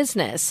middle of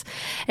business.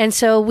 And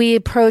so we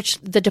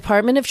approached the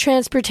Department of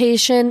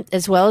Transportation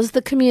as well as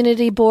the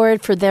community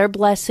board for their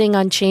blessing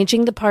on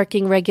changing the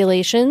parking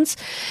regulations.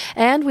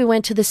 And we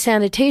went to the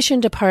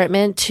sanitation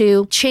department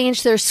to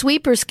change their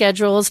sweeper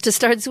schedules to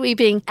start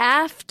sweeping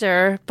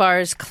after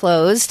bars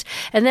closed.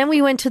 And then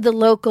we went to the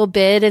local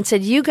bid and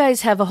said, you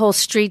guys have a whole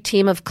street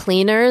team of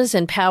cleaners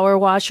and power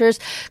washers.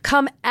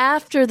 Come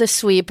after the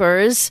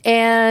sweepers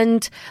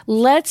and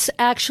let's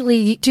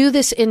actually do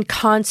this in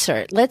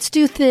concert. Let's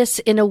do this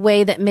in a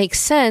way that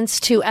makes sense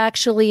to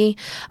actually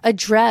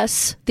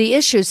address the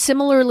issues.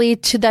 Similarly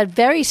to that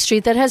very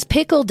street that has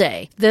pickle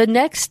day. The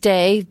next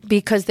day,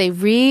 because they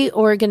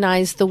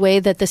reorganized the way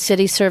that the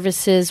city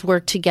services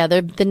work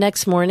together, the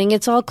next morning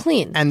it's all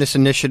clean. And this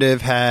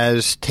initiative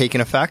has taken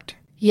effect?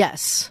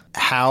 Yes.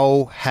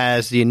 How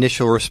has the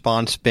initial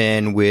response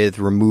been with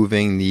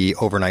removing the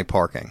overnight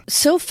parking?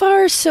 So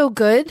far, so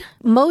good.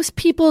 Most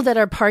people that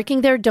are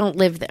parking there don't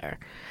live there.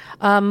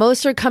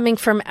 Most are coming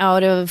from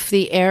out of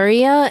the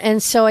area.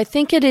 And so I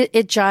think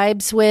it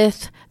jibes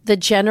with the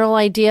general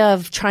idea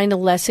of trying to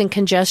lessen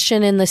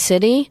congestion in the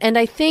city. And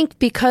I think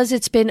because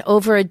it's been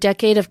over a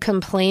decade of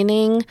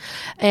complaining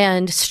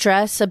and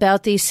stress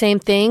about these same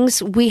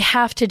things, we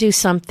have to do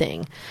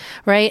something,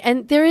 right?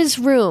 And there is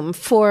room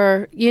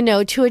for,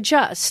 to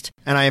adjust.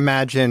 And I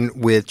imagine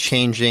with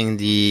changing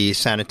the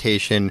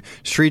sanitation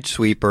street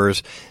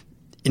sweepers,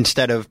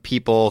 instead of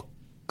people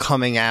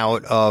coming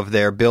out of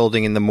their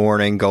building in the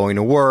morning, going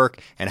to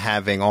work, and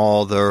having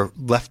all the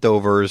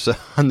leftovers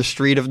on the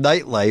street of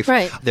nightlife,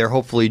 right, they're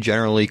hopefully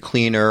generally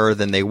cleaner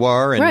than they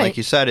were. And like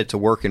you said, it's a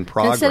work in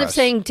progress. Instead of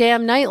saying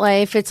damn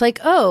nightlife, it's like,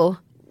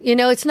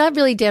 it's not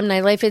really damn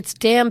nightlife. It's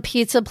damn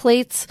pizza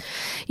plates,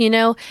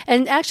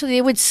 and actually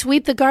they would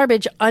sweep the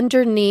garbage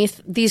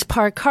underneath these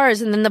parked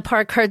cars, and then the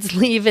parked cars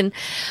leave.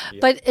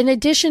 But in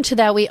addition to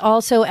that, we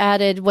also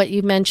added what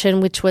you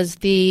mentioned, which was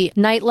the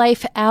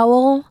nightlife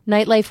owl,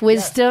 nightlife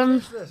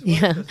wisdom.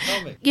 Yes,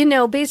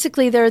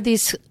 Basically there are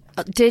these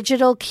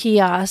digital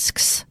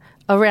kiosks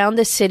around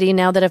the city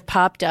now that have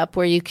popped up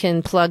where you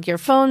can plug your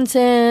phones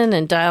in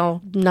and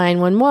dial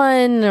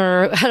 911,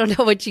 or I don't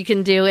know what you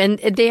can do. And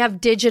they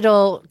have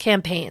digital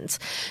campaigns.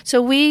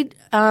 So we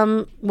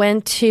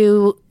went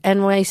to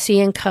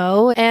NYC &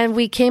 Co. and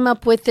we came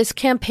up with this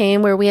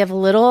campaign where we have a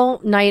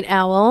little night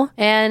owl,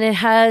 and it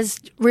has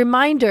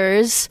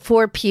reminders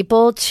for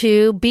people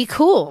to be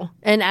cool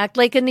and act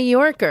like a New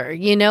Yorker.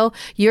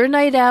 Your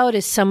night out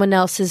is someone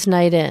else's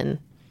night in.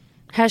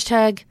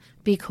 #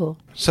 be cool.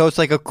 So it's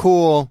like a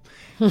cool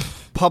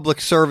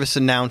public service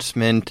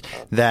announcement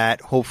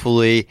that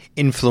hopefully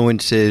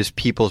influences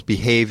people's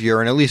behavior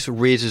and at least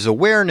raises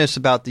awareness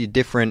about the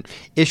different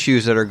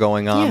issues that are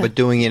going on, but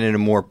doing it in a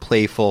more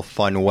playful,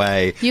 fun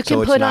way. You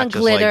can put on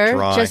glitter,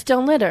 just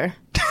don't litter.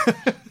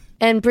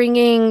 And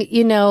bringing,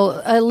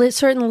 a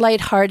certain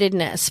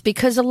lightheartedness,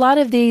 because a lot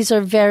of these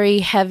are very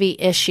heavy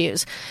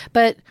issues.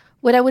 But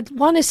what I would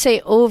want to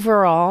say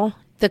overall,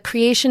 the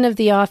creation of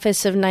the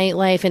Office of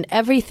Nightlife and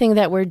everything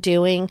that we're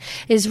doing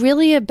is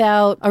really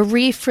about a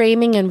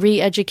reframing and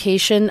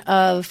re-education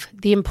of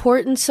the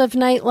importance of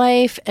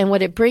nightlife and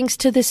what it brings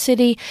to the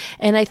city.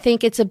 And I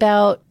think it's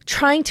about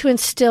trying to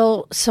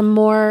instill some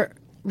more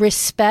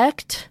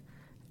respect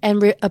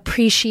and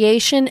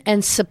appreciation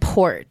and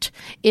support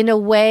in a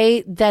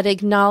way that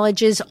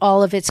acknowledges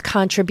all of its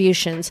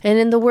contributions. And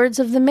in the words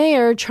of the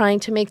mayor, trying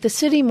to make the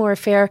city more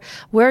fair,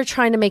 we're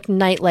trying to make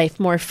nightlife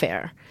more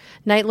fair.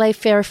 Nightlife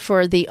fair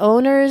for the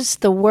owners,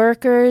 the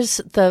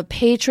workers, the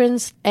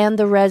patrons, and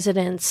the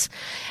residents.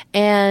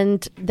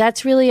 And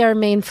that's really our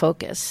main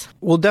focus.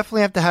 We'll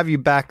definitely have to have you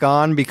back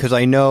on, because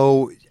I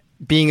know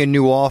being a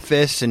new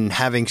office and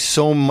having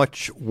so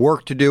much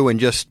work to do,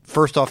 and just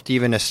first off to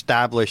even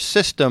establish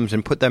systems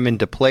and put them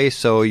into place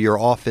so your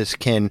office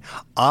can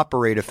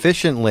operate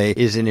efficiently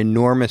is an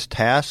enormous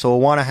task. So I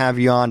want to have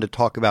you on to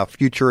talk about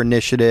future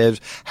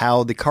initiatives,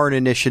 how the current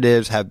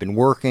initiatives have been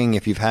working,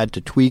 if you've had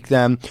to tweak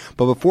them.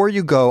 But before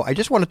you go, I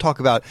just want to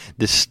talk about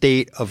the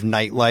state of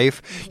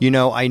nightlife.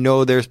 I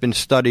know there's been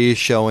studies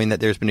showing that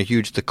there's been a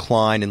huge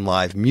decline in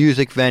live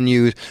music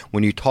venues.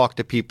 When you talk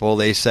to people,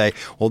 they say,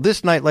 well,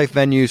 this nightlife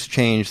venue's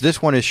changed,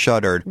 this one is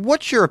shuttered.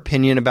 What's your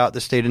opinion about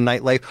the state of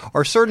nightlife?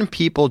 Are certain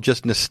people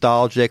just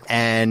nostalgic,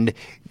 and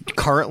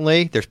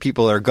currently there's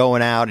people that are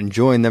going out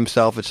enjoying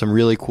themselves at some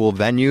really cool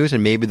venues,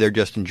 and maybe they're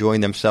just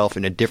enjoying themselves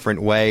in a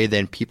different way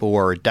than people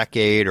were a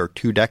decade or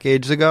 2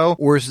 decades ago?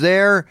 Or is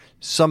there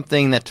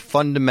something that's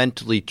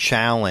fundamentally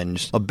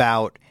challenged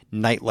about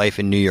nightlife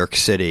in New York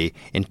City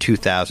in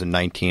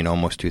 2019,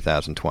 almost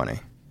 2020?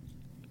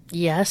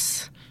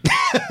 Yes.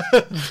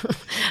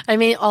 I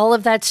mean, all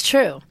of that's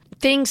true.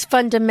 Things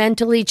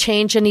fundamentally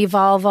change and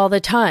evolve all the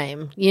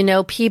time.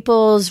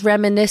 People's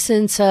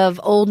reminiscence of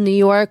old New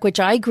York, which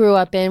I grew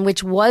up in,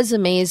 which was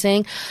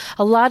amazing.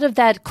 A lot of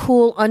that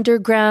cool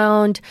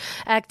underground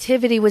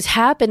activity was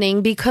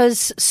happening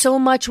because so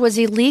much was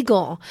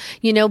illegal.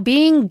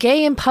 Being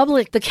gay in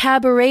public, the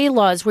cabaret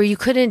laws where you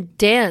couldn't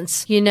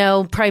dance,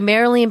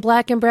 primarily in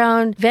black and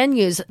brown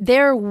venues.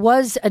 There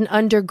was an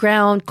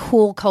underground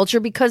cool culture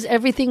because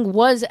everything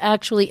was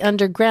actually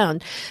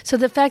underground. So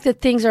the fact that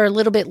things are a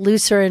little bit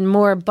looser and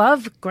more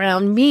above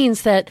ground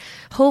means that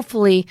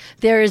hopefully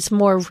there is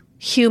more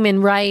human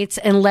rights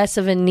and less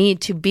of a need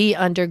to be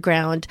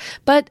underground,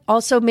 but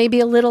also maybe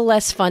a little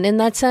less fun in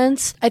that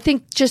sense. I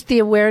think just the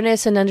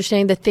awareness and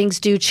understanding that things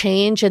do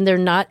change and they're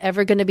not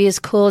ever going to be as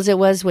cool as it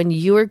was when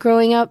you were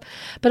growing up,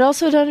 but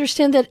also to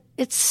understand that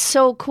it's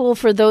so cool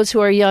for those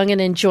who are young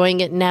and enjoying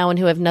it now and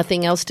who have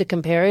nothing else to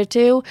compare it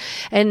to.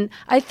 And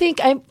I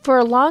think for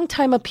a long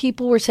time,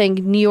 people were saying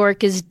New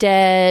York is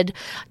dead,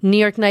 New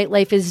York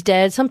nightlife is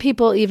dead. Some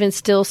people even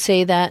still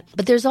say that.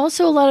 But there's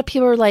also a lot of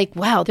people who are like,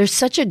 wow, there's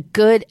such a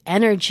good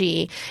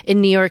energy in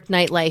New York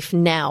nightlife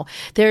now.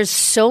 There's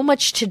so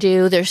much to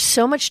do. There's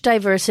so much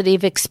diversity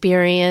of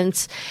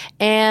experience.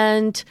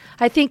 And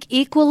I think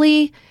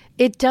equally,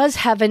 it does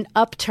have an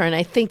upturn.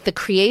 I think the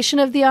creation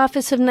of the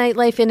Office of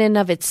Nightlife in and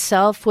of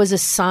itself was a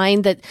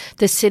sign that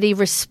the city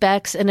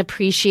respects and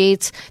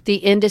appreciates the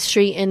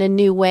industry in a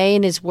new way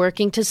and is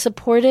working to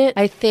support it.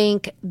 I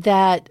think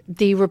that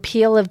the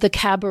repeal of the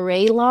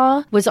cabaret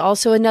law was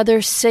also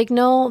another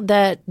signal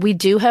that we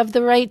do have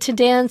the right to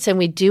dance and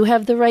we do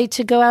have the right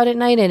to go out at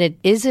night, and it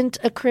isn't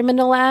a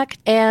criminal act.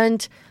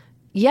 And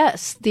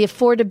yes, the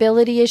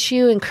affordability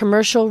issue and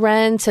commercial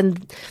rents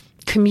and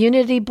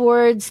community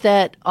boards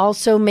that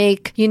also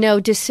make,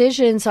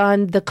 decisions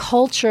on the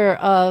culture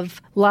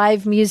of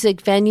live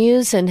music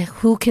venues and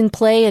who can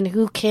play and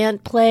who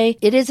can't play.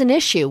 It is an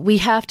issue. We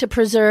have to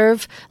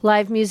preserve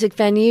live music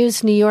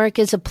venues. New York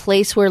is a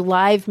place where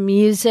live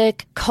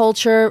music,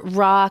 culture,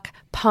 rock,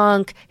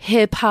 punk,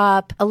 hip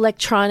hop,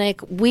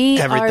 electronic, we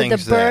are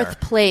the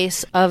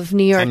birthplace of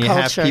New York culture. And you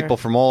have people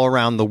from all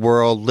around the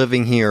world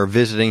living here,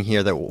 visiting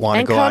here that want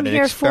to go out and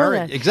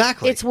experience.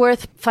 Exactly. It's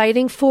worth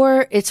fighting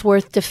for. It's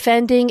worth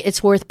defending.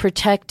 It's worth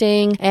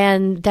protecting.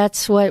 And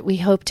that's what we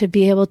hope to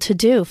be able to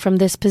do from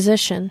this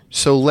position.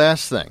 So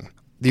last thing.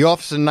 The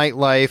Office of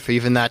Nightlife,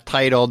 even that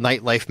title,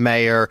 Nightlife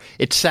Mayor,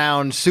 it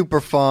sounds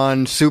super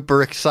fun,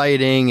 super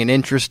exciting and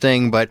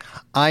interesting, but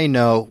I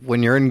know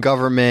when you're in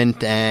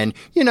government and,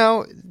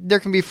 there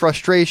can be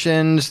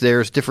frustrations,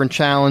 there's different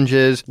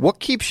challenges. What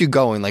keeps you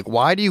going? Like,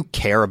 why do you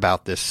care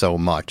about this so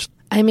much?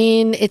 I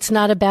mean, it's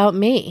not about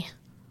me.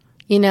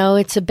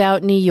 It's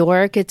about New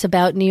York. It's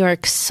about New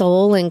York's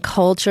soul and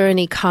culture and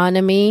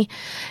economy.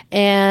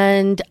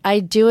 And I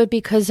do it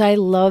because I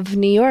love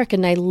New York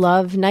and I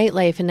love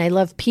nightlife and I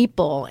love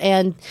people.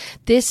 And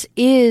this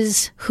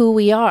is who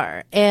we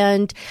are.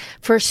 And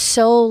for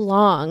so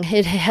long,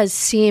 it has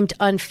seemed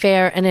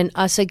unfair and an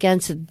us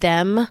against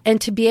them. And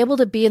to be able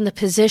to be in the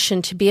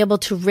position to be able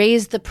to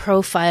raise the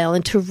profile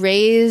and to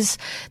raise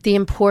the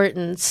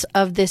importance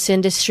of this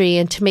industry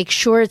and to make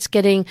sure it's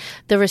getting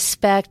the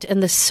respect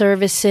and the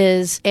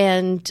services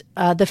and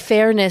the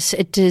fairness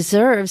it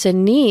deserves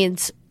and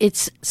needs,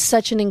 it's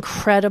such an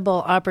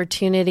incredible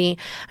opportunity.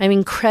 I'm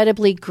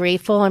incredibly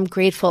grateful. I'm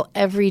grateful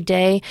every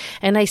day.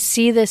 And I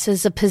see this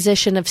as a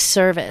position of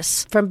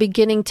service from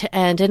beginning to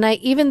end. And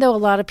even though a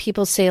lot of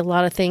people say a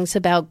lot of things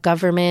about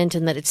government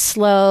and that it's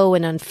slow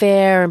and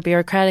unfair and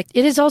bureaucratic,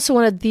 it is also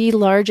one of the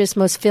largest,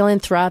 most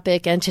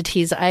philanthropic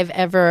entities I've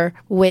ever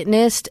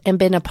witnessed and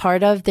been a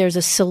part of. There's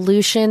a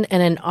solution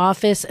and an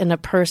office and a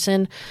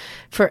person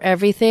for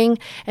everything.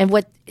 And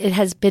what it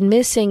has been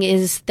missing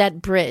is that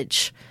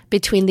bridge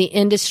between the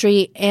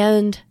industry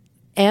and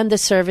the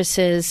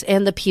services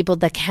and the people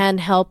that can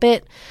help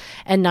it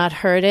and not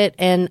hurt it.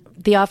 And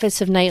the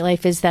Office of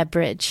Nightlife is that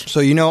bridge.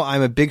 So,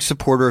 I'm a big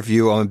supporter of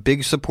you. I'm a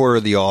big supporter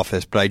of the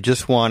office, but I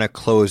just want to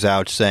close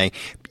out saying,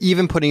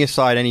 even putting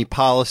aside any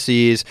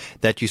policies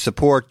that you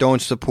support,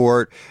 don't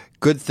support,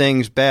 good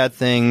things, bad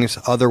things,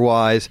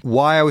 otherwise,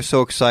 why I was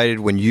so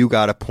excited when you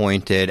got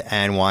appointed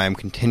and why I'm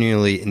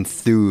continually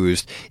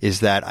enthused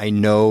is that I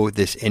know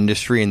this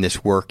industry and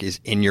this work is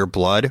in your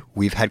blood.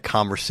 We've had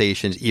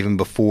conversations even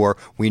before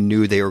we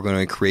knew they were going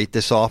to create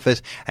this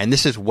office, and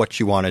this is what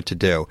you wanted to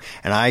do.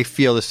 And I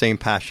feel the same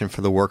passion for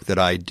the work that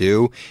I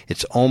do.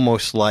 It's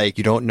almost like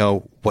you don't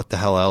know what the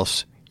hell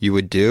else you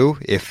would do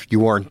if you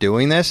weren't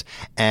doing this.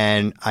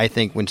 And I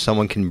think when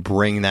someone can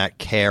bring that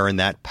care and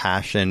that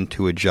passion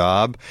to a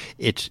job,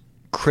 it's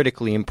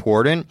critically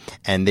important,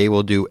 and they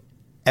will do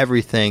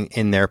everything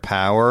in their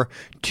power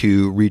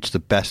to reach the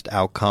best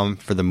outcome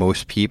for the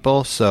most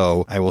people.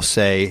 So I will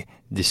say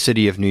the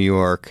city of New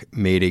York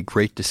made a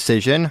great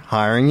decision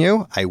hiring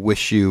you. I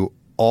wish you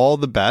all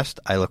the best.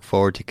 I look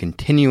forward to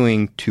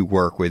continuing to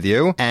work with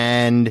you.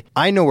 And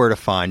I know where to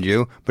find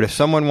you, but if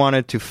someone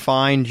wanted to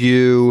find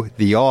you,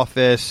 the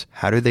office,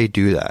 how do they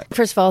do that?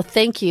 First of all,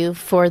 thank you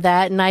for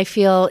that. And I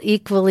feel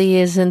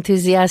equally as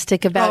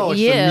enthusiastic about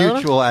you. It's a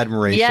mutual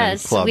admiration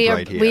club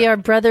right here. We are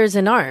brothers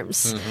in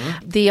arms.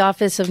 Mm-hmm. The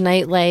Office of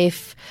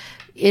Nightlife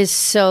is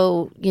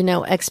so,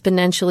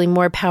 exponentially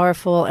more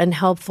powerful and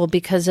helpful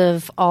because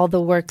of all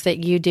the work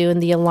that you do in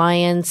the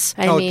Alliance.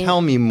 I mean, tell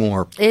me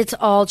more. It's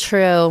all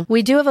true.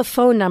 We do have a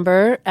phone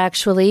number,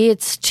 actually.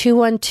 It's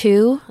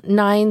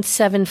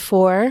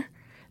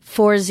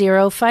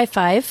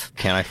 212-974-4055.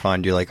 Can I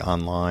find you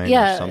online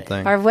or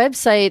something? Our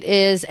website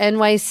is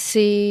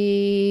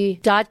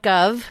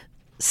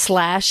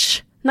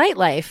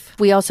nyc.gov/nightlife.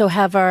 We also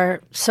have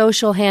our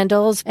social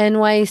handles,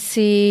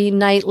 NYC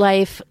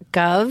Nightlife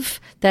Gov.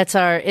 That's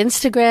our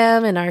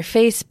Instagram and our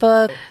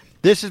Facebook.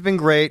 This has been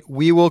great.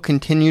 We will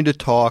continue to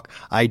talk.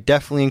 I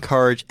definitely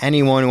encourage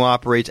anyone who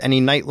operates any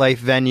nightlife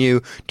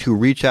venue to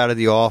reach out to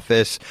the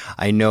office.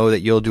 I know that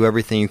you'll do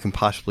everything you can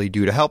possibly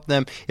do to help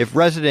them. If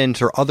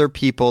residents or other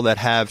people that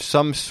have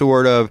some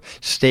sort of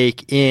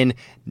stake in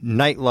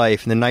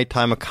nightlife and the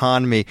nighttime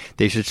economy,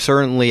 they should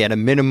certainly, at a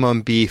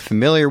minimum, be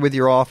familiar with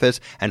your office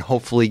and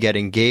hopefully get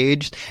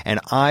engaged. And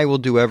I will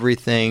do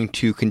everything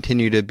to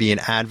continue to be an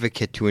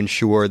advocate to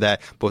ensure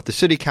that both the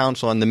City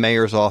Council and the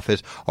Mayor's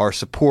office are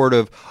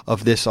supportive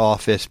of this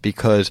office,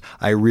 because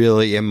I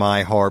really, in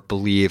my heart,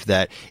 believe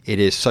that it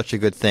is such a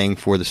good thing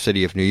for the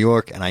city of New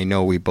York, and I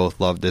know we both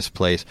love this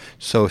place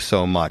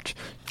so much.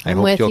 I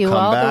hope with you'll you come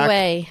all back. the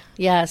way.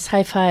 Yes,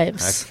 high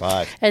fives.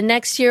 High five. And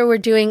next year we're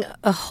doing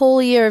a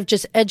whole year of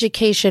just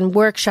education,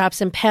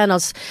 workshops, and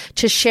panels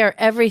to share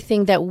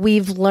everything that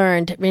we've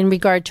learned in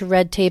regard to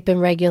red tape and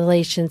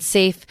regulation,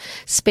 safe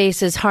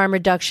spaces, harm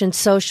reduction,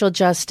 social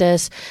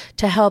justice,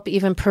 to help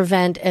even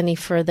prevent any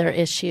further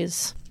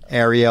issues.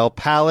 Ariel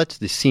Palitz,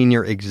 the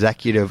Senior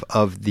Executive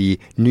of the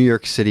New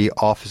York City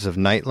Office of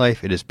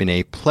Nightlife. It has been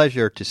a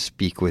pleasure to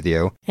speak with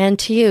you. And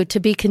to you, to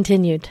be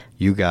continued.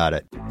 You got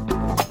it.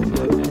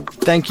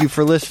 Thank you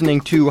for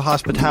listening to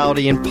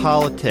Hospitality and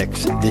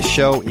Politics. This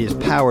show is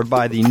powered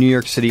by the New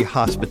York City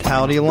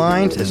Hospitality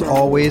Alliance. As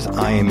always,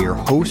 I am your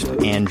host,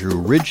 Andrew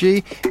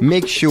Ridgey.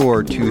 Make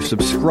sure to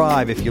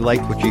subscribe if you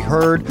liked what you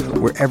heard,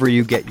 wherever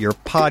you get your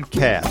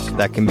podcasts.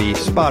 That can be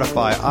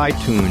Spotify,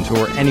 iTunes,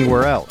 or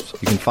anywhere else.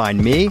 You can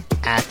find me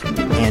at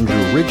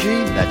Andrew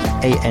Ridgey.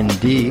 That's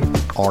ANDREWRIGIE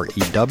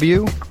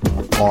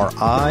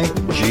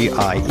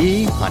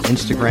on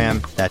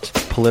Instagram. That's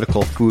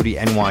Political Foodie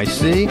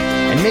NYC.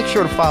 And make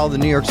sure to follow the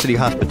New York City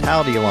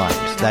Hospitality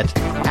Alliance. That's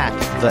at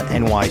the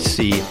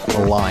NYC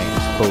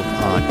Alliance, both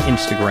on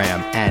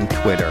Instagram and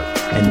Twitter.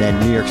 And then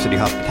New York City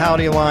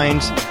Hospitality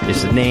Alliance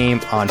is the name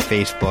on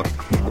Facebook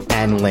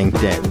and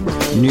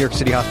LinkedIn. New York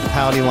City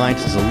Hospitality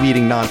Alliance is a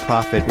leading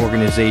nonprofit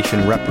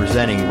organization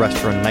representing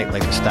restaurant and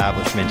nightlife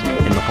establishments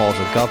in the halls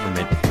of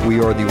government. We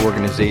are the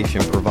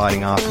organization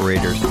providing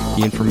operators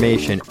the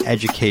information,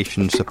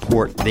 education,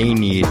 support they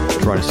need to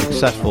run a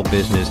successful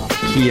business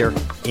here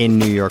in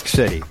New York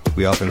City.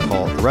 We often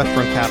call it the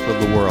restaurant capital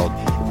of the world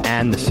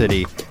and the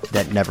city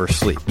that never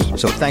sleeps.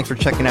 So thanks for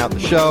checking out the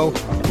show.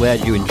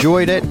 Glad you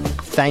enjoyed it.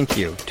 Thank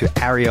you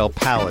to Ariel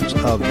Palitz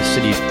of the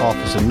city's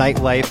Office of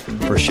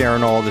Nightlife for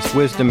sharing all this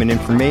wisdom and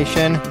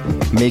information.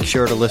 Make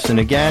sure to listen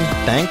again.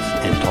 Thanks,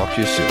 and talk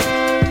to you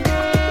soon.